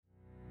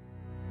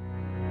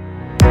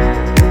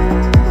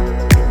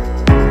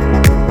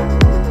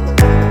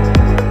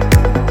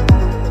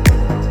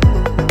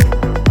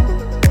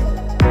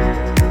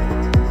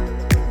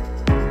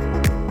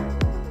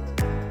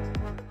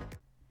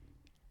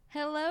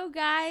Hello,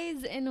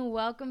 guys, and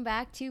welcome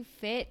back to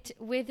Fit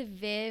with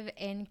Viv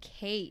and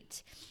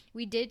Kate.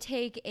 We did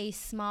take a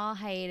small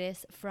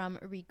hiatus from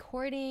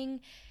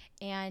recording,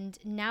 and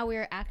now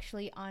we're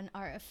actually on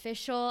our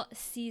official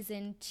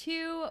season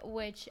 2,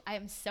 which I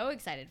am so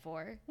excited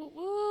for. Woo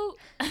woo.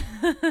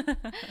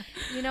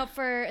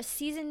 For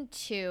season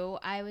 2,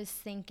 I was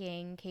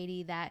thinking,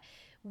 Katie, that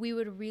we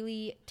would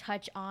really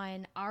touch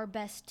on our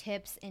best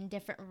tips in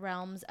different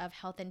realms of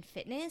health and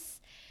fitness.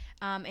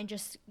 And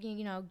just,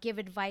 give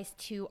advice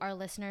to our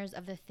listeners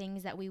of the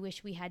things that we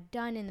wish we had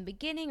done in the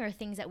beginning or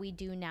things that we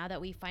do now that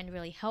we find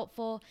really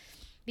helpful.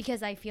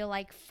 Because I feel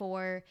like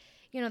for,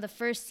 the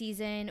first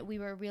season, we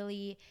were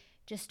really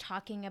just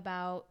talking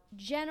about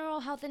general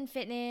health and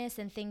fitness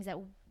and things that,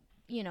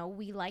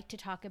 we like to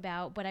talk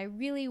about. But I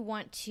really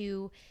want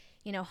to,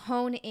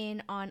 hone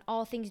in on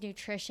all things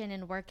nutrition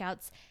and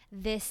workouts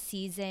this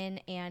season.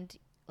 And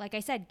like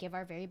I said, give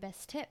our very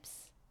best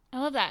tips. I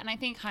love that. And I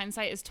think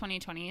hindsight is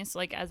 2020. So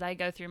like as I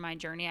go through my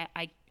journey,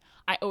 I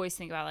always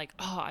think about like,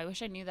 oh, I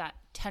wish I knew that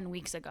 10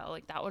 weeks ago.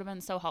 Like that would have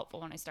been so helpful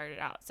when I started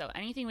out. So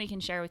anything we can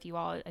share with you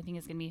all, I think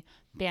is going to be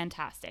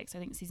fantastic. So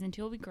I think season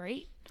 2 will be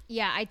great.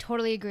 Yeah, I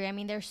totally agree. I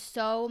mean, there's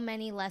so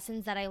many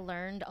lessons that I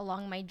learned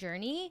along my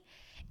journey.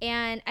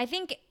 And I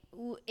think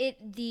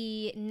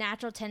the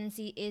natural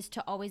tendency is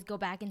to always go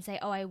back and say,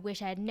 oh, I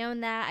wish I had known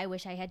that. I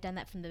wish I had done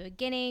that from the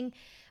beginning.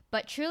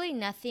 But truly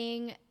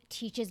nothing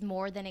teaches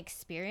more than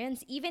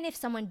experience. Even if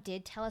someone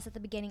did tell us at the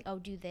beginning, oh,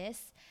 do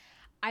this,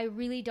 I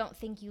really don't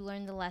think you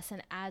learn the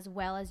lesson as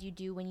well as you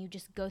do when you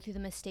just go through the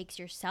mistakes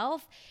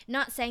yourself.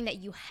 Not saying that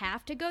you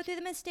have to go through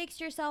the mistakes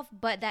yourself,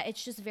 but that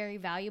it's just very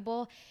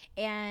valuable.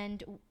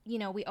 And,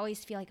 we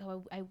always feel like,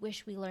 oh, I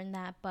wish we learned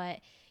that, but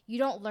you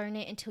don't learn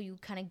it until you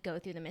kind of go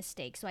through the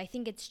mistakes. So I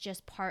think it's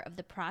just part of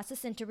the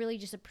process, and to really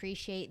just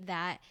appreciate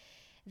that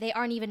they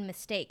aren't even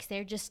mistakes.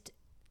 They're just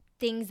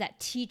things that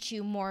teach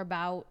you more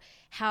about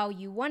how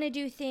you want to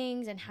do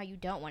things and how you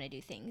don't want to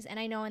do things. And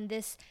I know in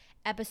this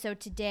episode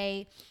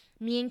today,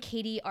 me and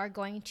Katie are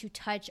going to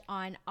touch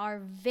on our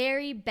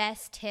very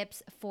best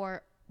tips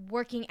for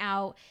working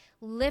out,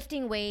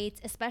 lifting weights,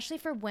 especially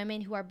for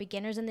women who are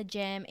beginners in the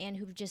gym and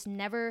who've just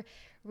never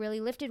really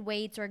lifted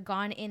weights or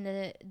gone in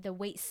the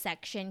weight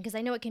section, because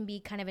I know it can be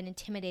kind of an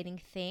intimidating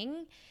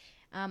thing.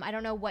 I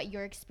don't know what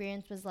your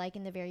experience was like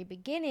in the very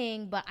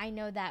beginning, but I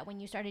know that when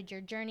you started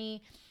your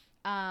journey,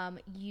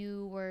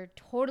 you were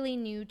totally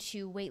new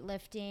to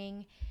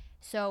weightlifting.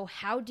 So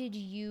how did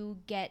you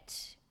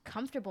get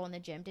comfortable in the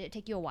gym? Did it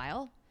take you a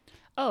while?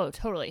 Oh,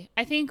 totally.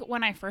 I think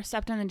when I first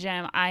stepped in the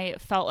gym, I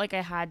felt like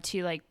I had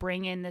to like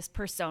bring in this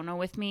persona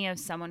with me of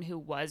someone who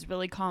was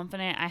really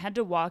confident. I had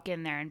to walk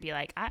in there and be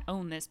like, I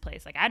own this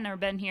place. Like I've never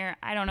been here.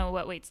 I don't know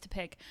what weights to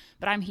pick,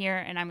 but I'm here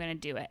and I'm going to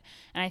do it.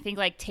 And I think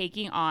like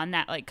taking on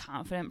that like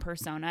confident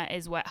persona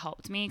is what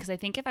helped me, because I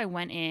think if I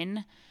went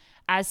in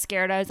as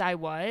scared as I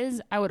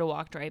was, I would have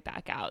walked right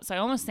back out. So I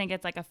almost think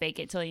it's like a fake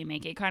it till you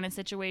make it kind of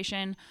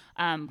situation.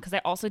 Because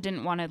I also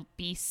didn't want to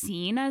be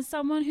seen as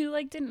someone who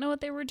like didn't know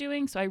what they were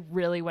doing. So I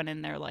really went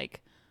in there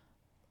like,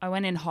 I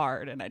went in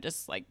hard and I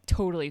just like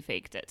totally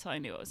faked it till I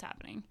knew what was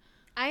happening.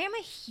 I am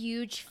a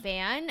huge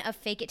fan of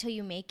fake it till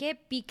you make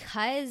it,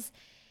 because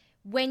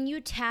when you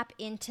tap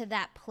into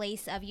that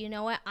place of, you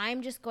know what,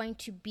 I'm just going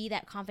to be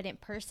that confident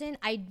person,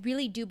 I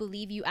really do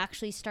believe you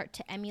actually start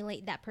to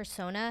emulate that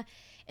persona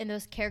and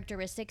those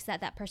characteristics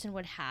that person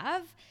would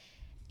have.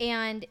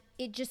 And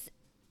it just,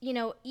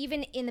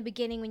 even in the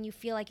beginning when you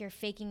feel like you're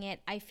faking it,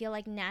 I feel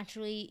like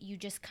naturally you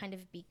just kind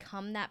of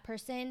become that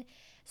person.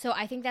 So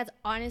I think that's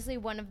honestly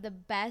one of the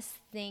best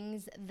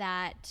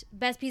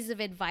pieces of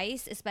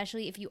advice,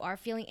 especially if you are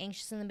feeling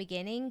anxious in the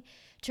beginning,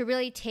 to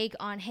really take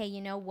on, hey, you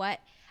know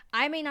what?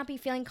 I may not be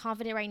feeling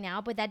confident right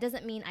now, but that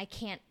doesn't mean I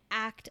can't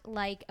act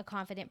like a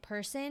confident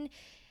person.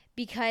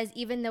 Because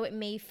even though it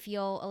may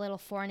feel a little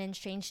foreign and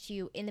strange to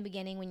you in the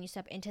beginning when you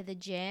step into the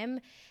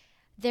gym,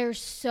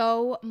 there's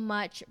so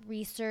much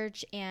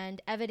research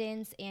and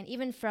evidence, and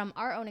even from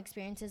our own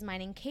experiences,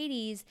 mine and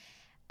Katie's,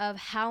 of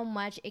how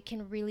much it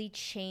can really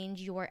change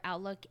your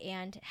outlook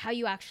and how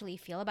you actually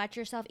feel about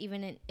yourself.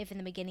 Even if in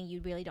the beginning you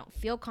really don't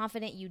feel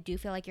confident, you do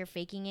feel like you're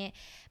faking it,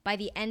 by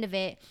the end of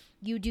it,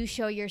 you do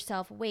show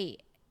yourself,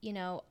 wait,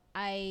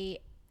 I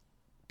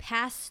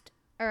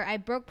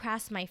broke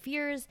past my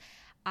fears.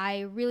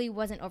 I really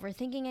wasn't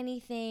overthinking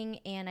anything,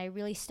 and I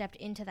really stepped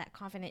into that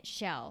confident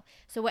shell.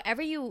 So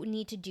whatever you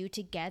need to do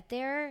to get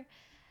there,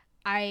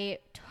 I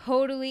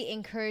totally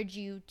encourage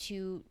you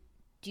to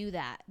do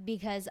that,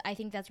 because I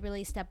think that's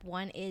really step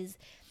one, is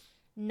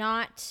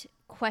not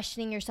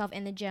questioning yourself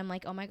in the gym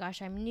like, oh my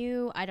gosh, I'm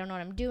new, I don't know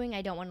what I'm doing,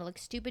 I don't want to look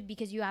stupid,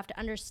 because you have to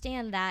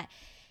understand that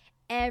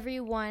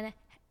everyone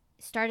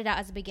started out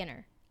as a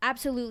beginner.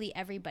 Absolutely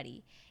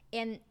everybody.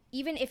 And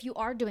even if you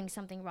are doing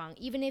something wrong,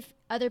 even if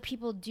other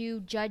people do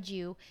judge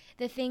you,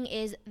 the thing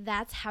is,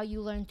 that's how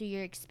you learn through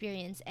your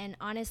experience. And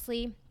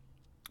honestly,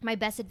 my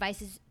best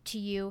advice to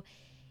you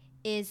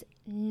is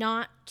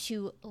not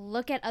to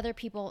look at other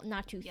people,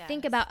 not to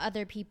think about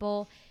other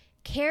people.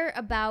 care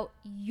about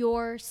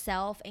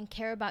yourself and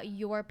care about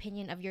your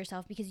opinion of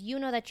yourself, because you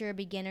know that you're a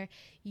beginner.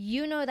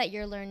 You know that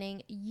you're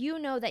learning. You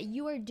know that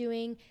you are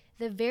doing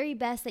the very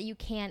best that you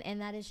can, and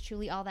that is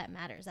truly all that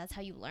matters. That's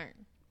how you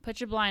learn. Put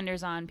your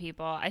blinders on,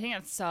 people. I think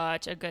that's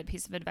such a good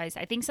piece of advice.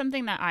 I think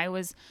something that I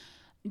was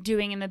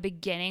doing in the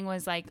beginning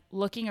was like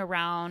looking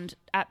around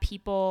at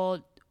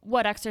people,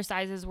 what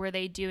exercises were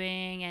they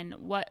doing and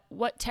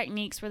what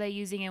techniques were they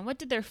using and what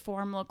did their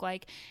form look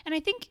like. And I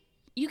think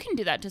you can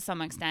do that to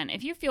some extent.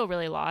 If you feel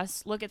really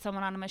lost, look at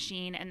someone on a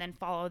machine and then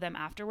follow them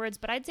afterwards.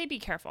 But I'd say be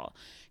careful,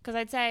 because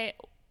I'd say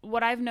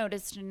what I've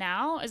noticed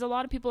now is a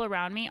lot of people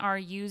around me are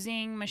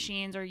using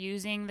machines or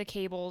using the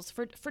cables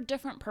for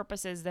different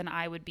purposes than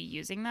I would be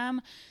using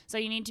them. So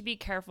you need to be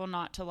careful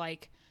not to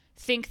like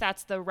think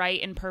that's the right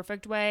and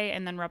perfect way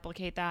and then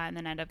replicate that and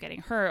then end up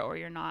getting hurt, or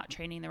you're not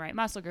training the right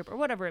muscle group or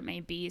whatever it may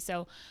be.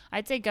 So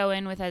I'd say go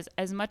in with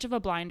as much of a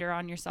blinder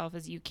on yourself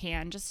as you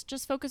can.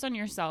 Just focus on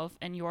yourself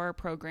and your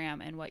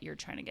program and what you're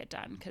trying to get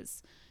done,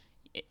 because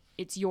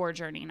it's your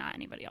journey, not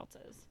anybody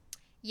else's.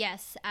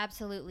 Yes,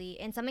 absolutely.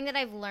 And something that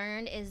I've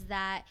learned is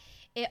that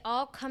it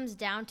all comes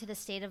down to the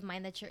state of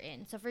mind that you're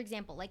in. So for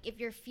example, like if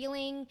you're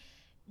feeling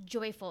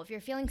joyful, if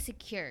you're feeling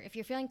secure, if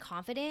you're feeling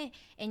confident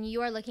and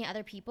you are looking at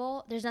other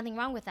people, there's nothing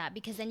wrong with that,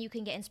 because then you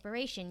can get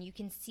inspiration. You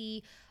can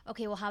see,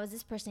 okay, well, how is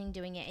this person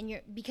doing it? And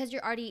because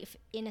you're already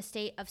in a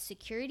state of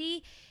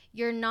security,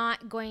 you're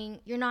not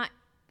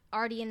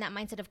already in that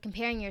mindset of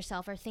comparing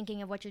yourself or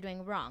thinking of what you're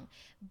doing wrong.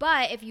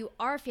 But if you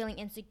are feeling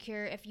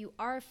insecure, if you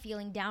are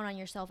feeling down on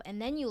yourself,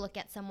 and then you look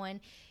at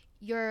someone,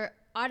 you're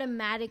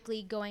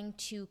automatically going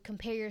to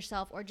compare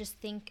yourself or just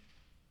think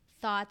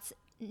thoughts.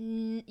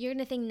 You're going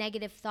to think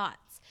negative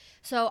thoughts.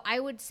 So I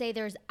would say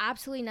there's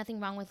absolutely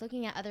nothing wrong with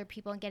looking at other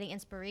people and getting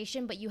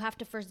inspiration, but you have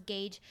to first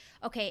gauge,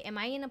 okay, am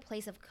I in a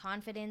place of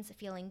confidence,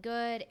 feeling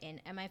good,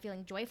 and am I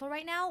feeling joyful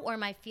right now, or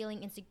am I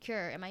feeling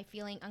insecure? Am I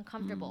feeling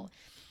uncomfortable?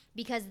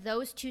 Because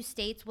those two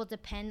states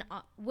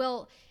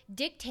will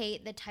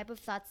dictate the type of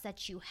thoughts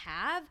that you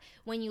have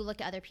when you look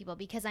at other people.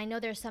 Because I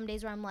know there's some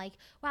days where I'm like,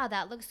 wow,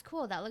 that looks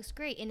cool, that looks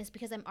great, and it's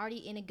because I'm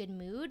already in a good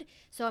mood,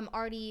 so I'm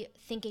already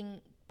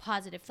thinking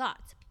positive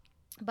thoughts.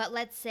 But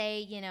let's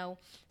say,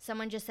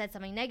 someone just said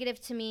something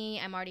negative to me,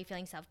 I'm already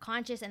feeling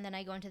self-conscious, and then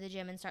I go into the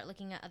gym and start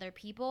looking at other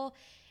people.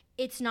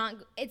 It's not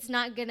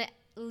going to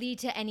lead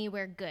to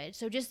anywhere good.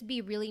 So just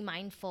be really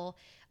mindful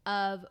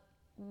of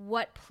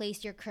what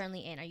place you're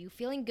currently in. Are you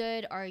feeling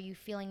good, or are you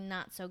feeling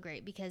not so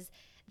great? Because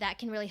that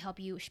can really help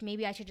you.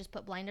 Maybe I should just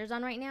put blinders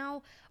on right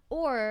now,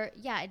 or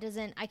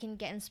I can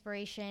get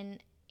inspiration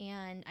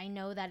and I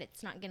know that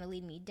it's not going to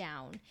lead me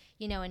down,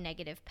 a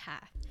negative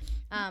path.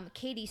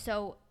 Katie,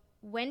 so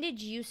when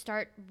did you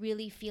start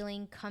really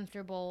feeling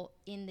comfortable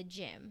in the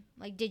gym?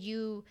 Like, do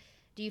you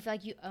feel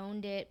like you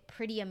owned it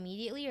pretty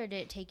immediately, or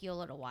did it take you a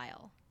little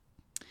while?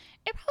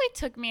 It probably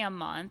took me a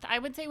month. I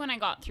would say when I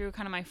got through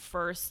kind of my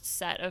first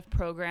set of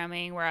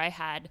programming, where I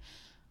had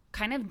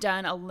kind of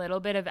done a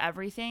little bit of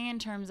everything in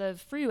terms of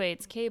free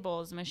weights,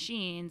 cables,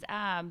 machines,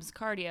 abs,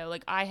 cardio.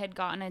 Like I had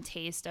gotten a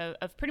taste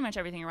of pretty much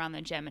everything around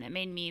the gym, and it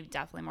made me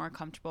definitely more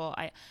comfortable.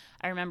 I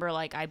remember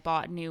like I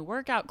bought new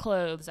workout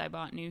clothes, I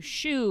bought new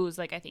shoes.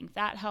 Like I think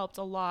that helped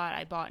a lot.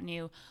 I bought a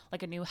new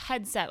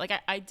headset. Like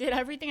I did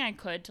everything I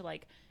could to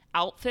like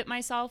outfit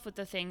myself with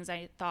the things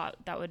I thought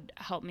that would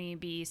help me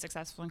be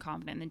successful and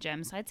confident in the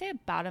gym. So I'd say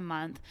about a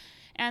month.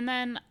 And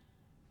then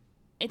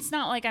it's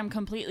not like I'm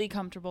completely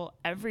comfortable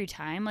every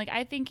time. Like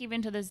I think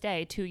even to this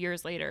day, 2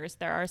 years later,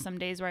 there are some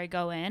days where I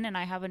go in and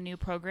I have a new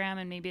program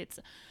and maybe it's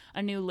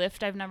a new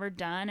lift I've never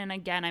done. And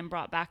again, I'm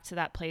brought back to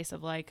that place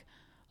of like,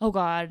 oh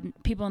God,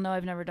 people know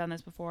I've never done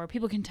this before.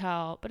 People can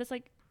tell, but it's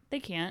like, they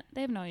can't,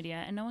 they have no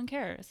idea, and no one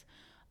cares.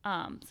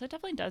 So it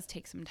definitely does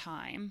take some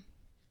time.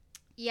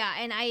 Yeah,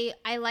 and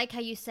I like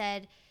how you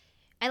said,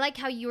 I like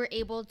how you were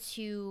able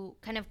to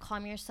kind of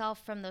calm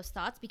yourself from those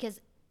thoughts,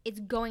 because it's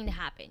going to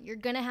happen. You're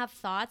going to have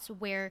thoughts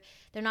where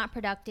they're not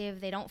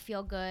productive, they don't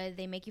feel good,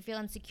 they make you feel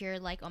insecure,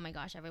 like, oh my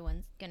gosh,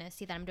 everyone's going to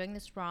see that I'm doing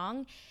this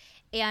wrong.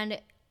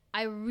 And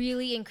I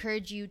really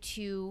encourage you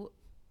to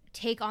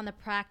take on the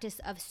practice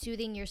of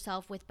soothing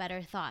yourself with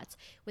better thoughts,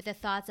 with the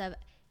thoughts of,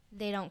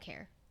 they don't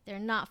care, they're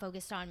not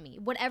focused on me.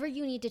 Whatever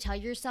you need to tell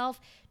yourself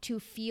to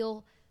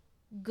feel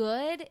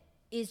good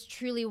is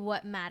truly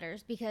what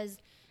matters. Because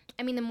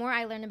I mean, the more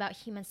I learn about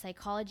human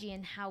psychology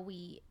and how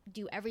we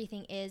do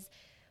everything is,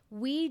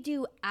 we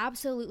do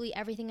absolutely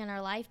everything in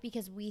our life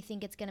because we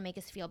think it's going to make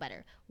us feel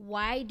better.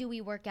 Why do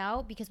we work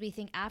out? Because we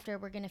think after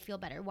we're going to feel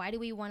better. Why do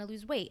we want to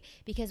lose weight?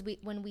 Because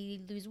when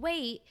we lose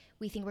weight,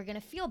 we think we're going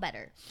to feel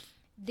better.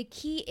 The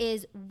key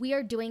is we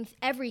are doing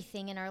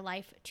everything in our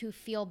life to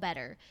feel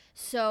better.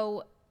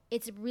 So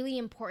it's really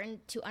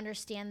important to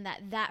understand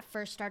that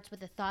first starts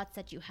with the thoughts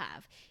that you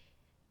have.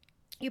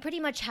 You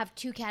pretty much have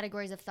two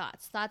categories of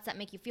thoughts that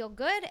make you feel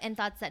good and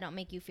thoughts that don't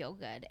make you feel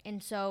good.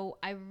 And so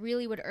I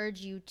really would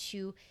urge you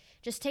to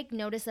just take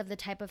notice of the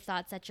type of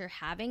thoughts that you're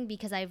having,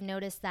 because I've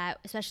noticed that,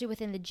 especially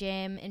within the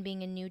gym and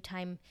being a new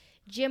time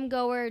gym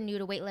goer, new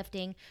to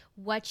weightlifting,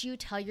 what you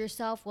tell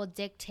yourself will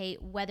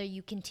dictate whether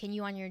you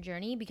continue on your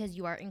journey, because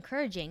you are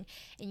encouraging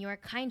and you are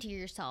kind to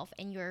yourself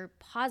and you're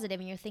positive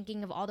and you're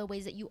thinking of all the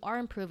ways that you are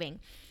improving,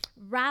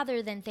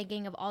 rather than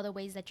thinking of all the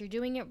ways that you're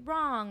doing it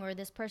wrong, or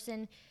this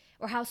person,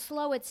 or how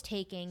slow it's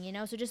taking, you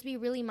know? So just be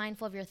really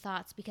mindful of your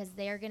thoughts, because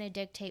they are going to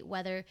dictate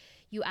whether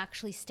you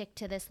actually stick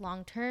to this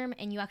long term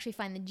and you actually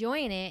find the joy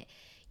in it,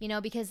 you know,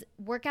 because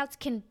workouts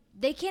can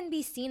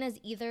be seen as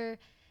either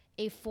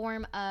a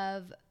form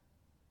of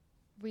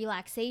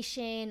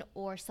relaxation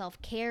or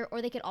self-care,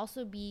 or they could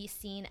also be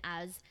seen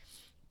as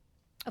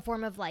a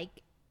form of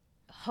like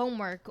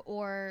homework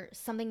or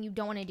something you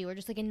don't want to do, or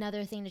just like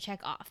another thing to check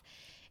off.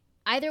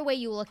 Either way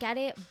you look at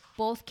it,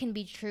 both can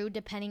be true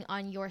depending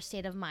on your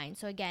state of mind.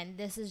 So again,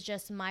 this is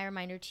just my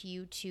reminder to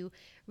you to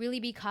really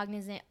be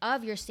cognizant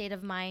of your state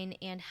of mind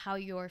and how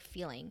you're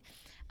feeling.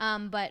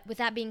 But with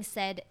that being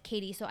said,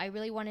 Katie, so I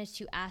really wanted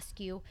to ask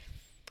you,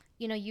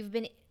 you know, you've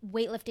been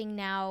weightlifting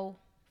now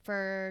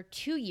for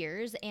 2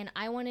 years, and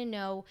I want to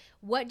know,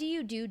 what do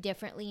you do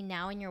differently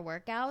now in your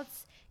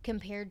workouts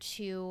compared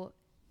to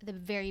the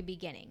very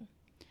beginning?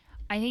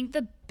 I think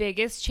the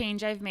biggest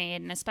change I've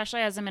made, and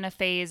especially as I'm in a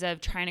phase of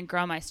trying to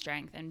grow my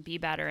strength and be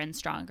better and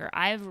stronger,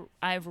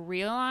 I've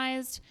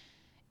realized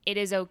it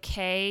is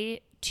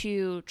okay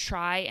to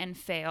try and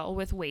fail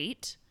with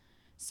weight.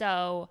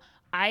 So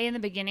I, in the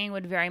beginning,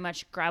 would very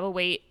much grab a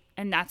weight,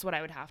 and that's what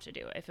I would have to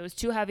do. If it was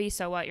too heavy,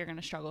 so what? You're going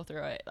to struggle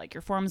through it. Like,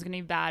 your form's going to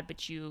be bad,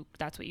 but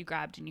that's what you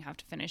grabbed and you have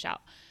to finish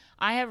out.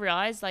 I have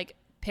realized, like,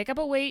 pick up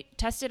a weight,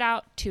 test it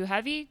out. Too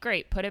heavy?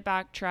 Great. Put it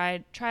back.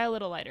 Try a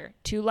little lighter.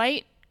 Too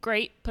light?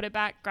 Great. Put it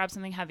back. Grab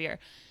something heavier.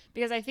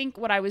 Because I think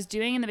what I was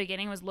doing in the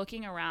beginning was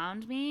looking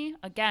around me.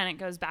 Again, it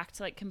goes back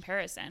to like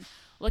comparison.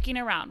 Looking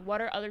around. What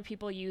are other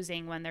people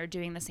using when they're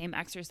doing the same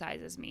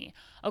exercise as me?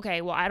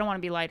 Okay, well, I don't want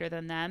to be lighter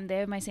than them. They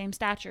have my same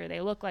stature.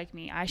 They look like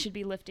me. I should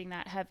be lifting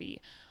that heavy.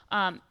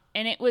 And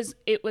it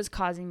was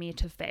causing me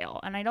to fail.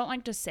 And I don't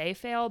like to say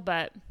fail,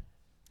 but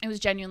it was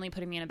genuinely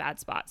putting me in a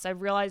bad spot. So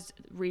I've realized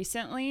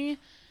recently,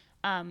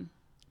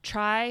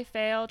 try,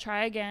 fail,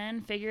 try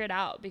again, figure it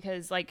out,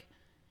 because like,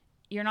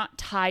 you're not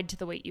tied to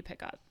the weight you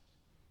pick up.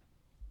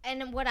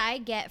 And what I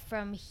get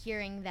from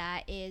hearing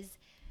that is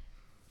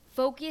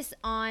focus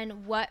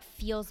on what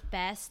feels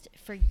best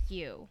for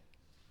you.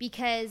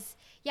 Because,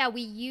 yeah,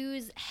 we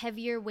use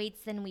heavier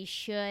weights than we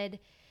should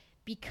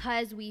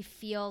because we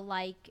feel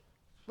like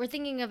we're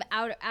thinking of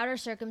outer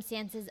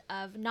circumstances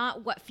of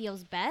not what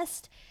feels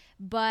best,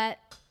 but,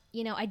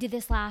 you know, I did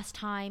this last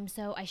time,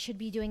 so I should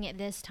be doing it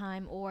this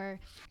time. Or,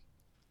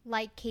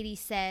 like Katie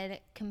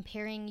said,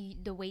 comparing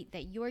the weight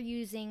that you're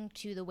using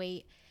to the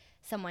weight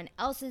someone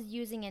else is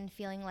using and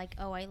feeling like,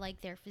 oh, I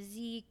like their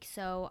physique,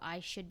 so I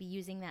should be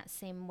using that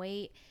same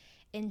weight.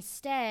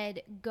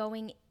 Instead,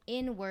 going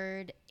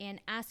inward and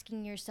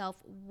asking yourself,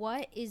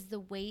 what is the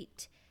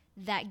weight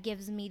that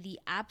gives me the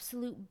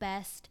absolute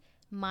best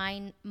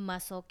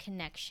mind-muscle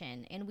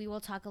connection? And we will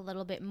talk a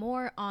little bit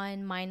more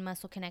on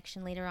mind-muscle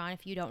connection later on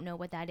if you don't know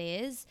what that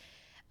is.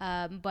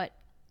 But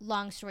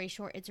long story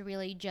short, it's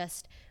really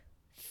just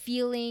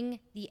feeling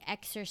the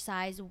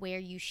exercise where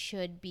you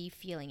should be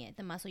feeling it,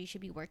 the muscle you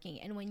should be working.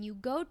 And when you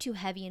go too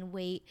heavy in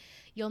weight,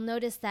 you'll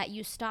notice that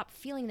you stop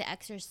feeling the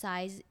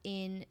exercise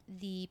in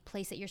the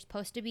place that you're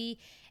supposed to be,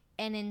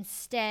 and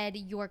instead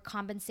you're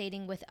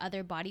compensating with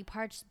other body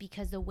parts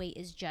because the weight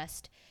is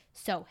just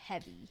so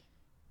heavy.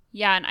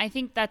 Yeah, and I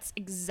think that's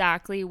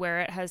exactly where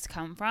it has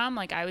come from.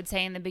 Like, I would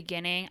say in the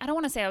beginning, I don't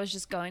want to say I was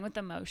just going with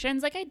the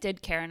motions. Like, I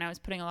did care, and I was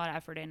putting a lot of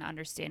effort in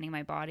understanding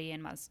my body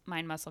and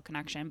mind-muscle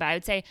connection. But I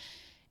would say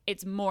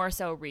it's more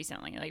so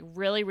recently. Like,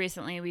 really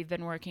recently, we've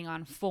been working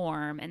on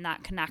form and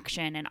that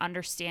connection and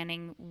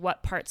understanding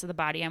what parts of the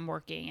body I'm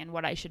working and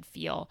what I should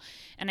feel.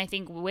 And I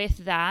think with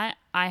that,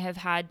 I have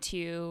had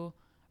to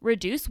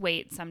reduce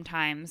weight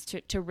sometimes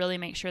to really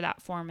make sure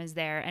that form is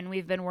there. And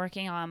we've been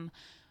working on,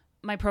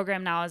 my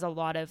program now is a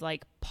lot of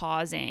like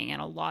pausing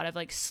and a lot of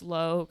like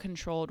slow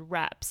controlled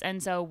reps.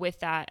 And so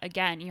with that,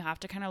 again, you have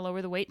to kind of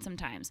lower the weight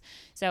sometimes.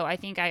 So I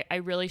think I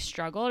really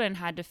struggled and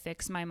had to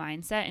fix my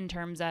mindset in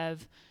terms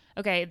of,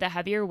 okay, the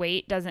heavier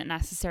weight doesn't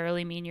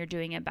necessarily mean you're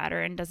doing it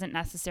better and doesn't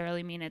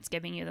necessarily mean it's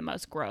giving you the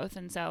most growth.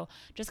 And so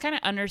just kind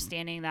of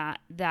understanding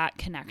that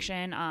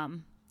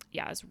connection,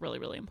 is really,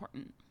 really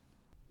important.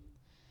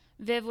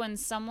 Viv, when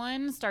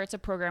someone starts a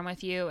program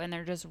with you and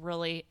they're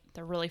really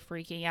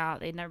freaking out,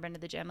 they've never been to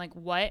the gym, like,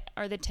 what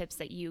are the tips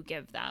that you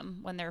give them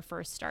when they're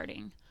first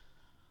starting?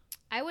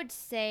 I would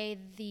say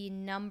the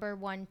number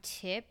one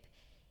tip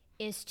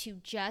is to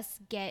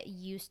just get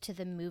used to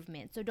the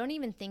movement. So don't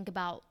even think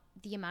about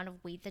the amount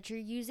of weight that you're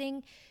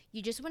using.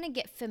 You just want to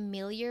get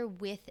familiar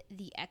with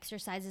the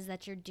exercises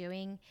that you're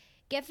doing.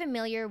 Get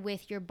familiar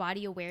with your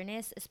body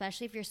awareness,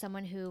 especially if you're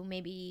someone who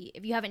maybe,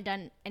 if you haven't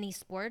done any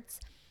sports,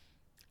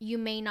 you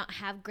may not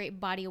have great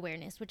body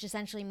awareness, which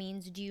essentially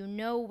means, do you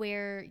know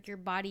where your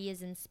body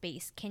is in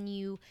space? Can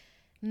you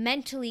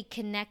mentally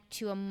connect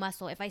to a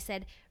muscle. If I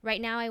said,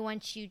 right now I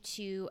want you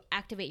to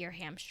activate your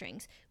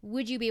hamstrings,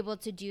 would you be able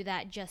to do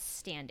that just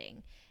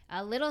standing?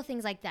 Little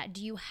things like that.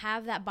 Do you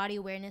have that body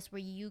awareness where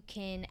you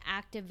can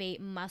activate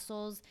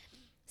muscles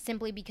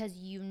simply because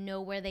you know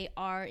where they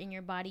are in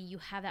your body? You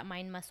have that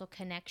mind-muscle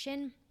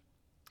connection?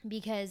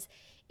 Because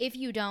if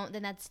you don't,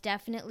 then that's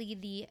definitely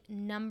the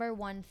number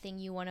one thing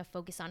you want to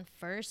focus on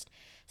first.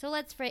 So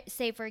let's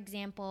say, for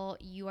example,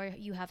 you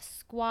have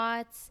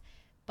squats,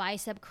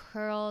 bicep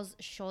curls,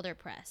 shoulder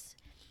press.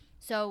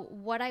 So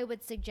what I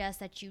would suggest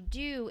that you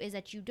do is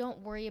that you don't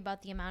worry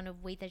about the amount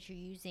of weight that you're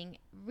using.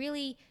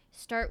 Really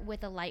start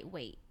with a light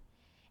weight.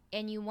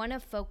 And you want to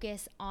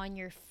focus on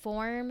your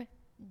form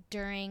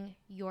during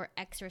your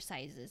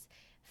exercises.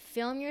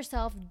 Film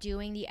yourself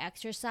doing the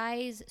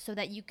exercise so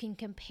that you can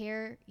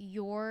compare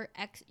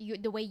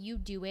the way you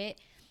do it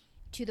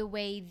to the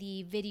way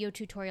the video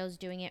tutorial is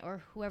doing it,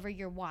 or whoever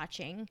you're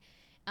watching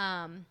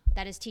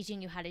that is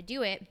teaching you how to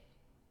do it,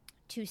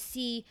 to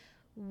see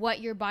what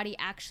your body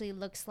actually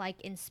looks like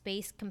in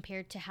space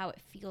compared to how it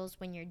feels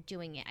when you're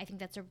doing it. I think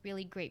that's a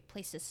really great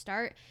place to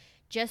start,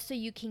 just so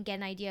you can get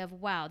an idea of,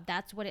 wow,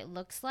 that's what it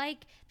looks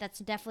like. That's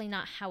definitely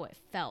not how it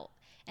felt.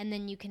 And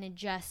then you can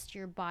adjust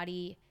your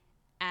body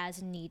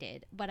as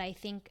needed. But I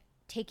think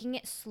taking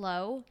it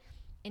slow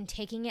and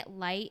taking it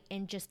light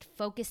and just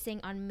focusing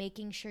on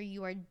making sure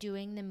you are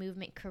doing the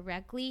movement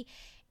correctly,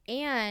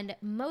 and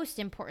most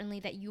importantly,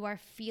 that you are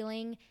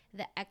feeling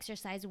the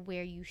exercise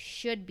where you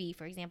should be.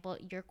 For example,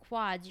 your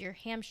quads, your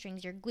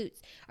hamstrings, your glutes.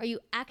 Are you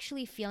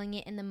actually feeling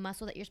it in the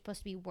muscle that you're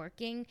supposed to be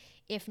working?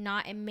 If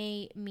not, it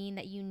may mean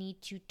that you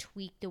need to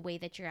tweak the way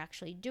that you're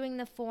actually doing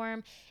the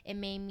form. It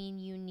may mean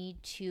you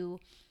need to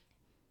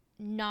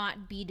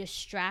not be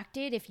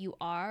distracted if you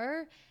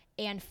are,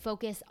 and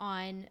focus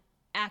on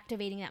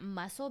activating that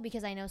muscle.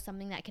 Because I know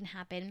something that can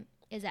happen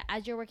is that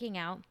as you're working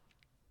out,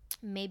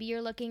 maybe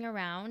you're looking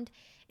around,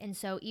 and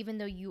so even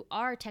though you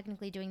are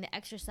technically doing the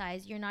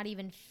exercise, you're not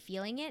even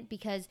feeling it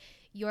because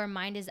your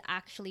mind is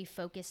actually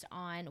focused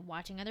on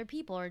watching other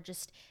people, or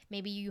just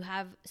maybe you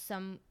have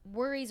some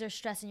worries or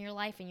stress in your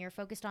life and you're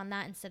focused on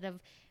that instead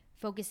of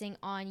focusing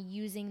on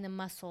using the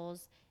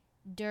muscles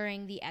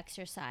during the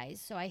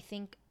exercise. So I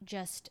think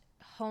just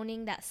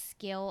honing that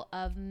skill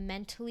of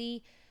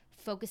mentally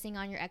focusing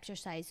on your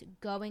exercise,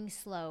 going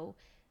slow,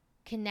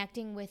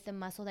 connecting with the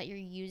muscle that you're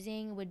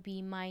using would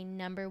be my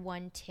number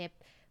one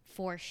tip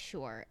for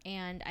sure.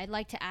 And I'd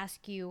like to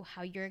ask you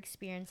how your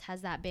experience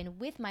has that been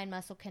with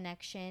mind-muscle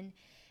connection,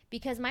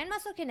 because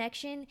mind-muscle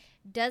connection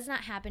does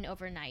not happen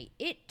overnight.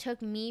 It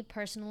took me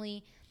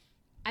personally,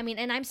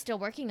 and I'm still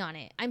working on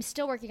it.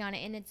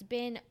 And it's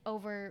been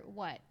over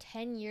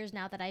 10 years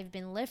now that I've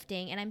been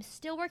lifting, and I'm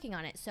still working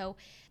on it. So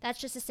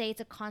that's just to say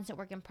it's a constant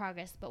work in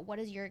progress. But what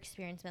has your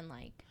experience been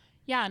like?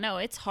 Yeah, no,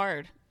 it's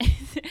hard.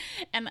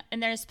 and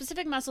there are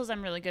specific muscles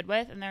I'm really good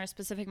with, and there are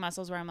specific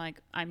muscles where I'm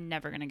like, I'm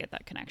never going to get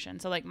that connection.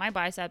 So like my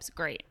biceps,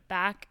 great.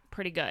 Back,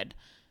 pretty good.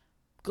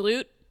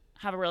 Glute,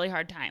 have a really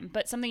hard time.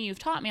 But something you've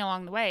taught me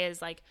along the way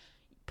is like,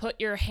 put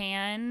your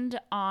hand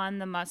on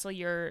the muscle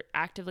you're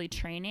actively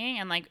training,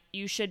 and like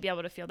you should be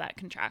able to feel that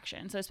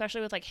contraction. So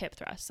especially with like hip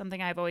thrusts,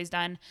 something I've always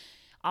done,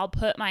 I'll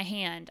put my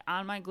hand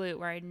on my glute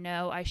where I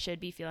know I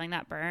should be feeling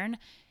that burn.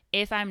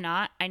 If I'm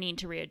not, I need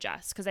to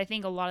readjust, because I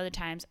think a lot of the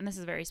times, and this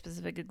is a very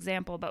specific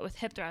example, but with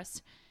hip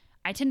thrust,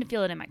 I tend to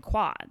feel it in my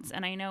quads.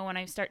 And I know when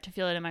I start to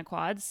feel it in my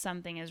quads,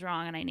 something is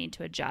wrong and I need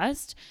to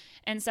adjust.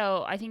 And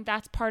so I think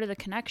that's part of the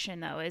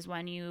connection, though, is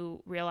when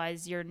you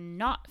realize you're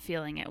not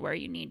feeling it where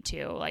you need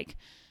to. Like,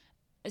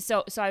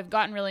 so I've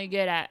gotten really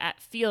good at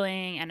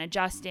feeling and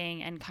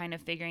adjusting and kind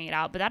of figuring it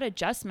out. But that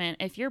adjustment,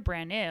 if you're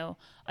brand new,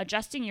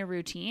 adjusting your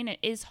routine, it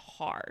is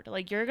hard.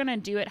 Like, you're going to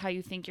do it how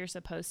you think you're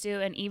supposed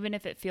to. And even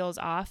if it feels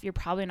off, you're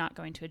probably not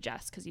going to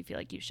adjust because you feel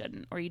like you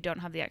shouldn't, or you don't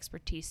have the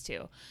expertise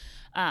to.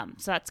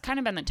 So that's kind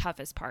of been the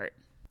toughest part.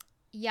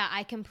 Yeah,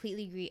 I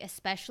completely agree,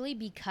 especially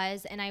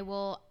because, and I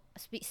will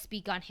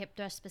speak on hip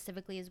thrust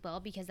specifically as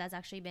well, because that's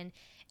actually been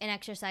an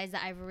exercise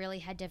that I've really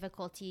had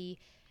difficulty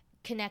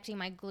connecting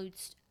my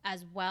glutes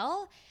as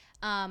well.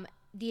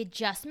 The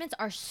adjustments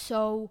are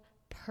so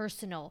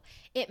personal.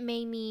 It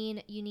may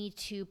mean you need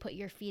to put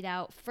your feet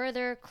out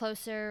further,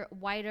 closer,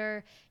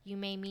 wider. You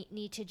may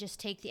need to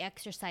just take the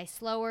exercise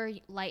slower,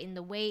 lighten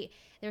the weight.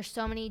 There's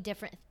so many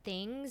different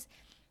things,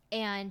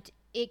 and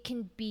it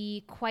can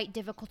be quite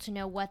difficult to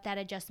know what that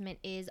adjustment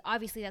is.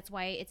 Obviously, that's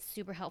why it's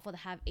super helpful to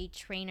have a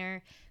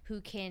trainer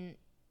who can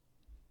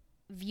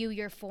view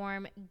your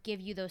form, give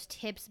you those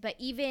tips. But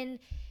even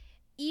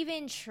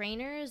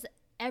trainers,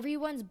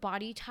 everyone's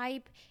body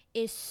type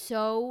is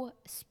so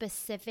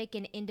specific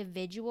and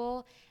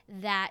individual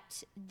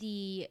that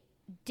the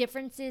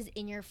differences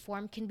in your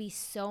form can be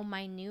so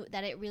minute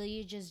that it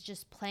really is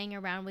just playing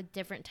around with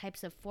different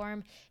types of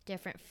form,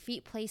 different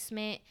feet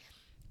placement,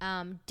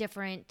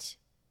 different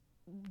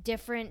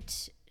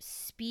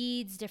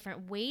speeds,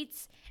 different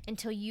weights,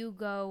 until you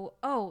go,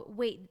 oh,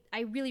 wait,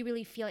 I really,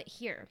 really feel it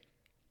here.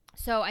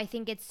 So I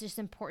think it's just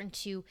important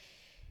to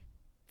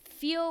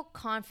feel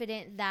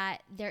confident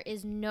that there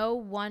is no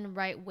one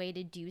right way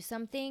to do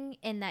something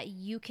and that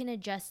you can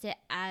adjust it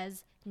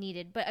as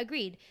needed. But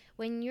agreed,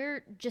 when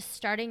you're just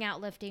starting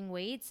out lifting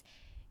weights,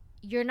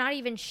 you're not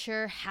even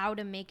sure how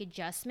to make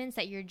adjustments,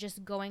 that you're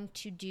just going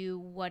to do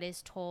what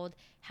is told,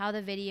 how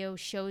the video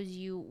shows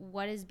you,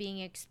 what is being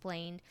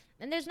explained.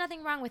 And there's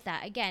nothing wrong with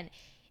that. Again,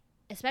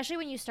 especially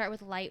when you start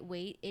with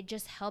lightweight, it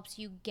just helps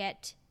you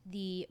get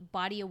the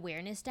body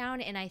awareness down,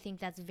 and I think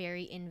that's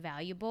very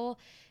invaluable.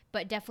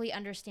 But definitely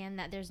understand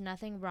that there's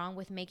nothing wrong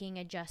with making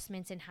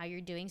adjustments in how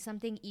you're doing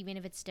something, even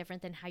if it's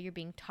different than how you're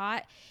being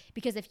taught.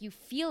 Because if you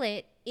feel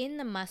it in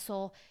the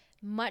muscle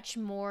much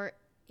more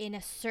in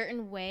a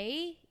certain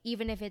way,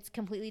 even if it's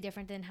completely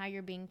different than how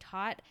you're being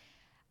taught,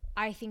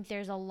 I think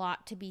there's a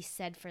lot to be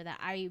said for that.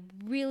 I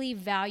really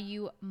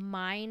value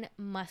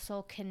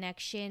mind-muscle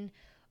connection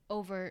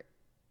over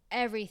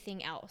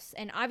everything else.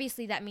 And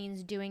obviously that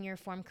means doing your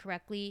form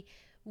correctly,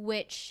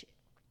 which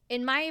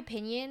in my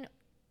opinion,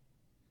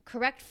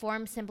 correct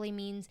form simply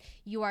means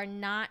you are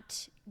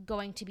not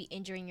going to be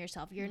injuring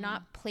yourself. You're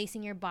not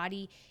placing your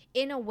body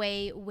in a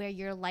way where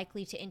you're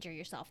likely to injure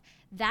yourself.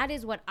 That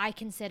is what I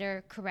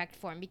consider correct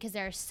form, because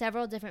there are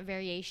several different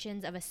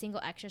variations of a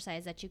single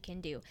exercise that you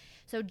can do.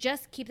 So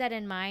just keep that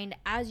in mind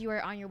as you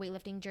are on your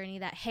weightlifting journey,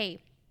 that, hey,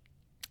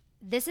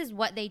 this is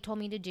what they told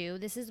me to do.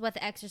 This is what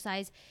the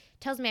exercise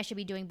tells me I should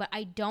be doing, but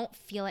I don't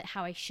feel it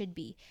how I should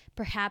be.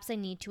 Perhaps I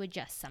need to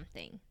adjust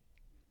something.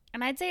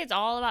 And I'd say it's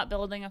all about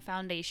building a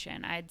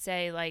foundation. I'd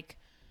say,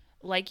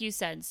 like you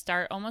said,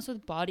 start almost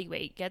with body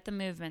weight, get the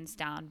movements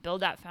down,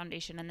 build that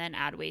foundation, and then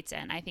add weights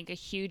in. I think a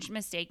huge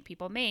mistake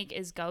people make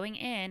is going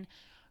in,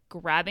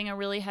 grabbing a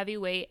really heavy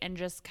weight and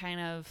just kind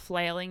of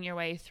flailing your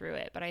way through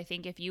it. But I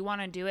think if you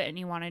want to do it and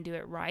you want to do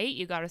it right,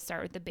 you got to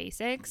start with the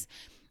basics.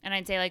 And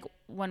I'd say, like,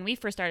 when we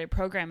first started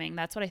programming,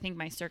 that's what I think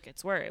my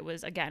circuits were. It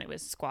was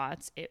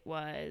squats, it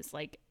was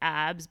like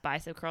abs,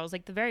 bicep curls,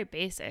 like the very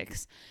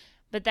basics.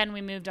 But then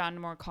we moved on to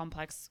more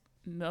complex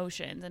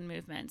motions and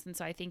movements. And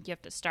so I think you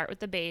have to start with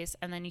the base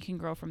and then you can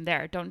grow from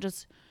there. Don't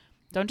just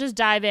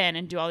dive in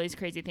and do all these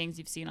crazy things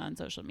you've seen on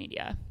social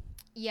media.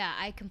 Yeah,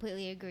 I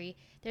completely agree.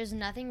 There's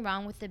nothing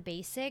wrong with the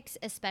basics,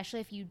 especially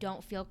if you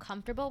don't feel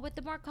comfortable with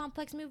the more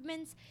complex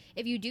movements.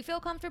 If you do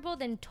feel comfortable,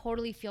 then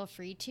totally feel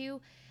free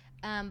to.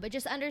 But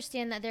just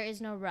understand that there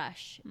is no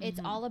rush. Mm-hmm. It's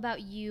all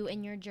about you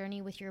and your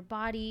journey with your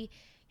body,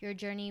 your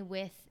journey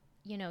with,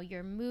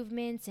 your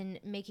movements, and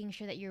making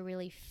sure that you're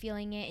really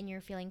feeling it and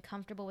you're feeling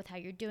comfortable with how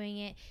you're doing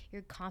it.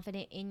 You're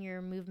confident in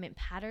your movement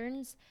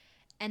patterns,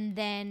 and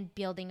then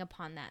building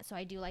upon that. So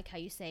I do like how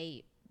you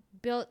say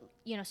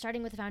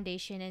starting with the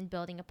foundation and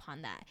building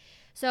upon that.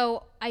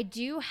 So I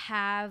do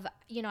have,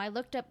 I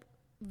looked up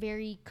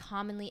very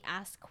commonly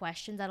asked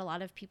questions that a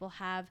lot of people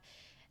have,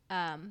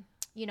 when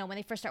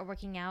they first start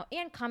working out,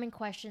 and common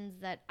questions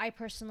that I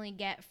personally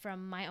get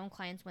from my own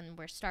clients when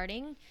we're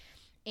starting.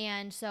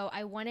 And so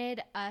I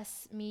wanted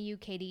you,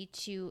 Katie,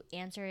 to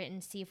answer it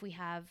and see if we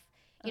have,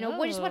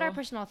 what our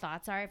personal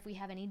thoughts are, if we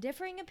have any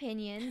differing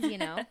opinions,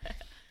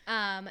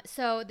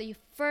 So the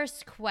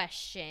first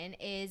question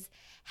is,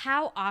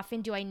 how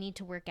often do I need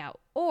to work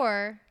out?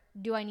 Or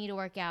do I need to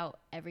work out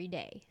every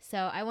day? So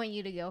I want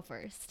you to go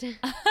first. This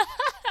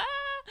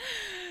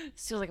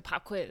feels like a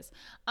pop quiz.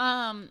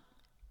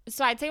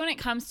 So I'd say when it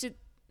comes to,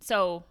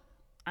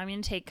 I'm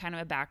going to take kind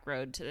of a back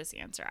road to this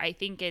answer. I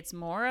think it's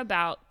more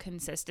about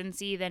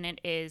consistency than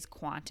it is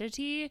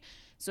quantity.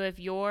 So if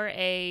you're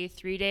a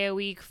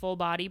 3-day-a-week full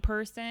body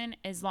person,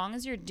 as long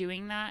as you're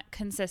doing that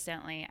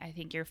consistently, I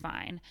think you're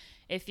fine.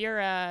 If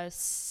you're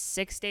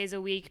 6 days a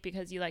week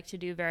because you like to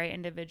do very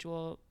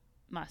individual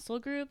muscle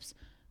groups,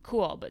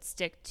 cool, but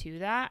stick to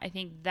that. I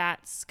think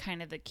that's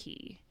kind of the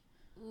key.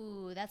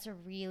 Ooh, that's a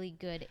really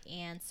good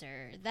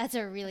answer.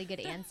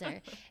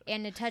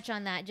 And to touch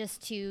on that,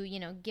 just to,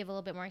 give a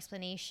little bit more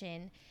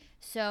explanation.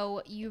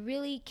 So you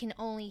really can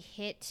only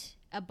hit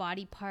a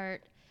body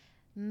part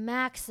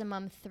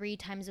maximum 3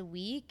 times a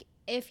week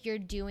if you're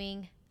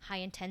doing high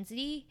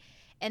intensity.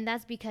 And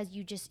that's because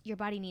your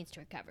body needs to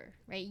recover,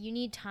 right? You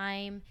need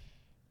time,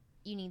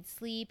 you need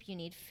sleep, you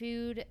need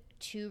food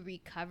to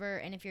recover.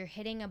 And if you're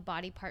hitting a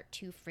body part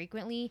too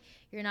frequently,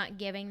 you're not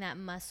giving that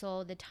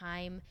muscle the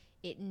time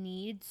it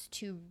needs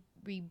to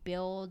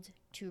rebuild,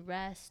 to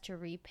rest, to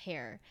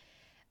repair.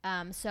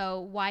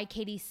 So why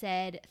Katie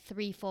said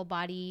 3 full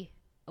body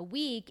a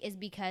week is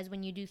because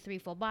when you do 3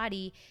 full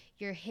body,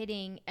 you're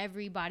hitting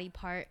every body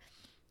part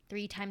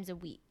 3 times a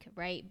week,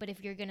 right? But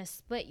if you're going to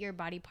split your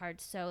body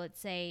parts, so let's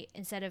say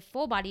instead of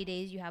full body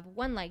days, you have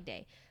 1 leg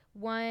day,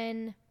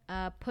 1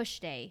 push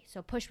day.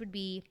 So push would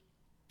be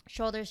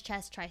shoulders,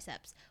 chest,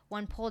 triceps.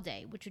 1 pull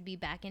day, which would be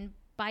back and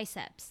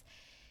biceps.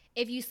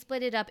 If you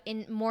split it up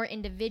in more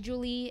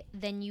individually,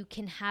 then you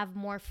can have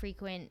more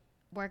frequent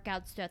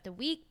workouts throughout the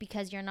week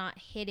because you're not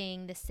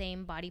hitting the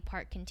same body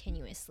part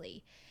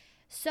continuously.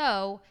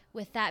 So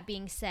with that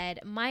being said,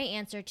 my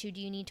answer to do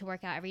you need to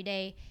work out every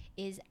day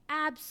is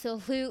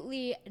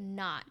absolutely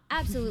not.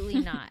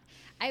 Absolutely not.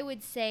 I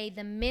would say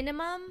the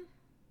minimum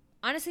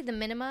honestly, the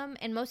minimum,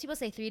 and most people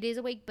say 3 days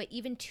a week, but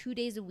even 2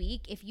 days a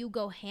week, if you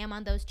go ham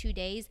on those 2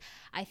 days,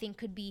 I think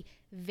could be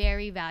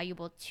very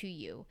valuable to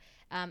you,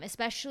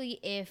 especially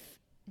if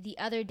the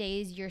other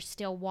days you're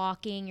still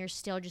walking, you're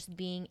still just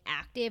being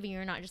active, and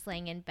you're not just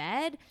laying in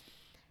bed.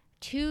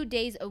 2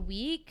 days a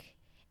week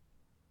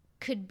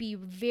can be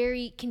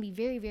very,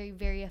 very,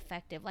 very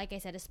effective. Like I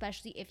said,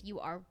 especially if you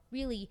are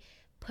really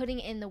putting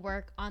in the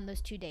work on those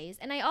 2 days.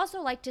 And I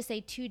also like to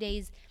say 2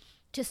 days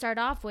to start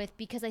off with,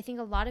 because I think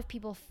a lot of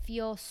people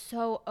feel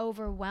so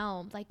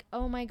overwhelmed. Like,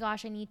 oh my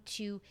gosh, I need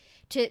to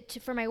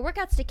for my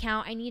workouts to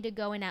count, I need to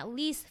go in at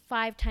least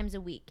 5 times a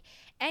week.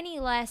 Any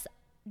less,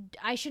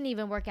 I shouldn't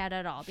even work out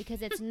at all,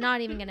 because it's not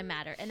even going to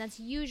matter. And that's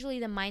usually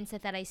the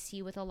mindset that I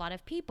see with a lot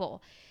of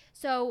people.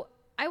 So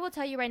I will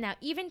tell you right now,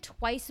 even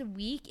twice a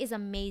week is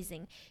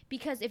amazing,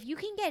 because if you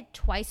can get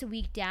twice a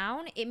week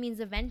down, it means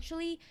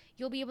eventually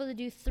you'll be able to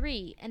do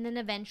 3, and then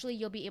eventually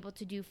you'll be able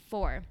to do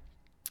 4.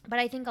 But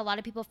I think a lot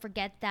of people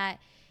forget that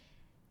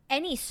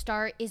any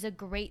start is a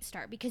great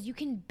start, because you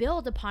can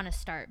build upon a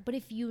start. But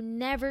if you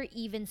never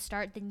even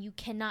start, then you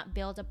cannot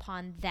build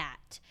upon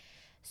that.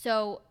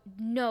 So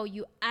no,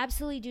 you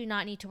absolutely do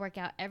not need to work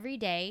out every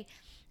day.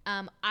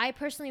 I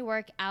personally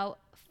work out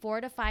 4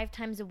 to 5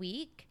 times a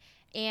week.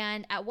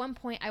 And at one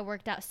point, I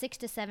worked out 6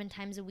 to 7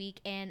 times a week,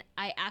 and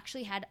I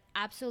actually had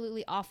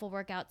absolutely awful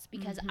workouts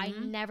because I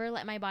never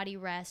let my body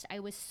rest. I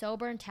was so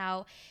burnt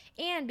out,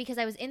 and because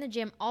I was in the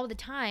gym all the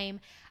time,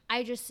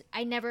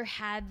 I never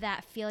had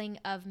that feeling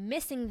of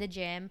missing the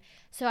gym.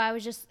 So I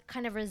was just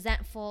kind of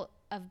resentful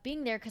of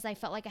being there, because I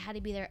felt like I had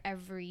to be there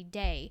every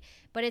day.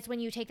 But it's when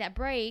you take that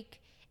break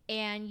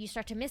and you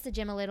start to miss the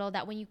gym a little,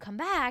 that when you come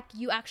back,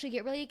 you actually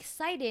get really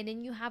excited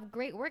and you have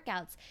great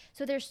workouts.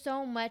 So there's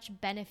so much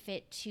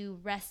benefit to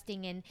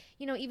resting and,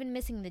 even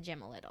missing the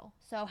gym a little.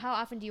 So how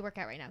often do you work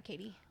out right now,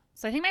 Katie?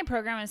 So I think my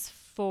program is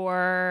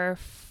for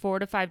 4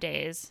 to 5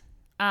 days.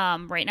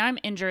 Right now I'm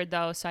injured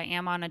though, so I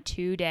am on a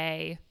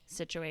 2-day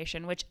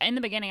situation, which in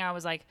the beginning I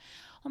was like,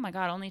 oh my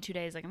God, only 2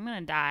 days. Like, I'm going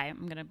to die.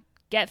 I'm going to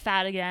get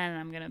fat again, and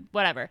I'm going to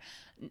whatever.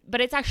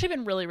 But it's actually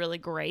been really, really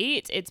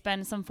great. It's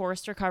been some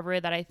forced recovery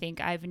that I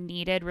think I've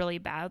needed really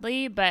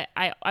badly. But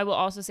I will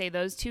also say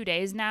those 2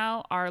 days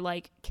now are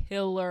like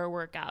killer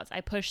workouts.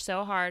 I push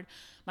so hard.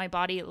 My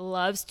body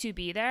loves to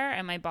be there,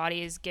 and my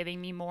body is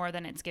giving me more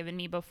than it's given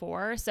me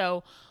before.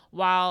 So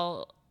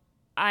while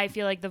I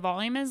feel like the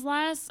volume is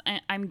less,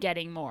 I'm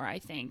getting more, I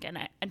think.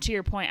 And to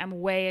your point,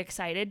 I'm way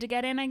excited to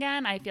get in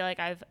again. I feel like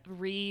I've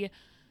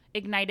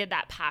reignited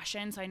that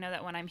passion. So I know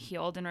that when I'm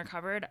healed and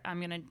recovered, I'm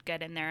going to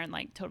get in there and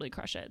like totally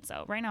crush it.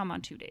 So right now I'm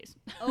on 2 days.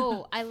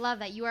 Oh, I love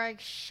that. You are a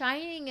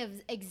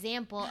shining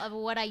example of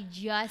what I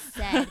just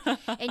said.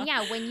 And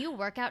yeah, when you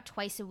work out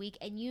twice a week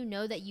and you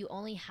know that you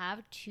only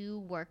have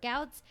 2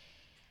 workouts,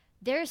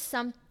 there's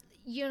some,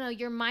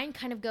 your mind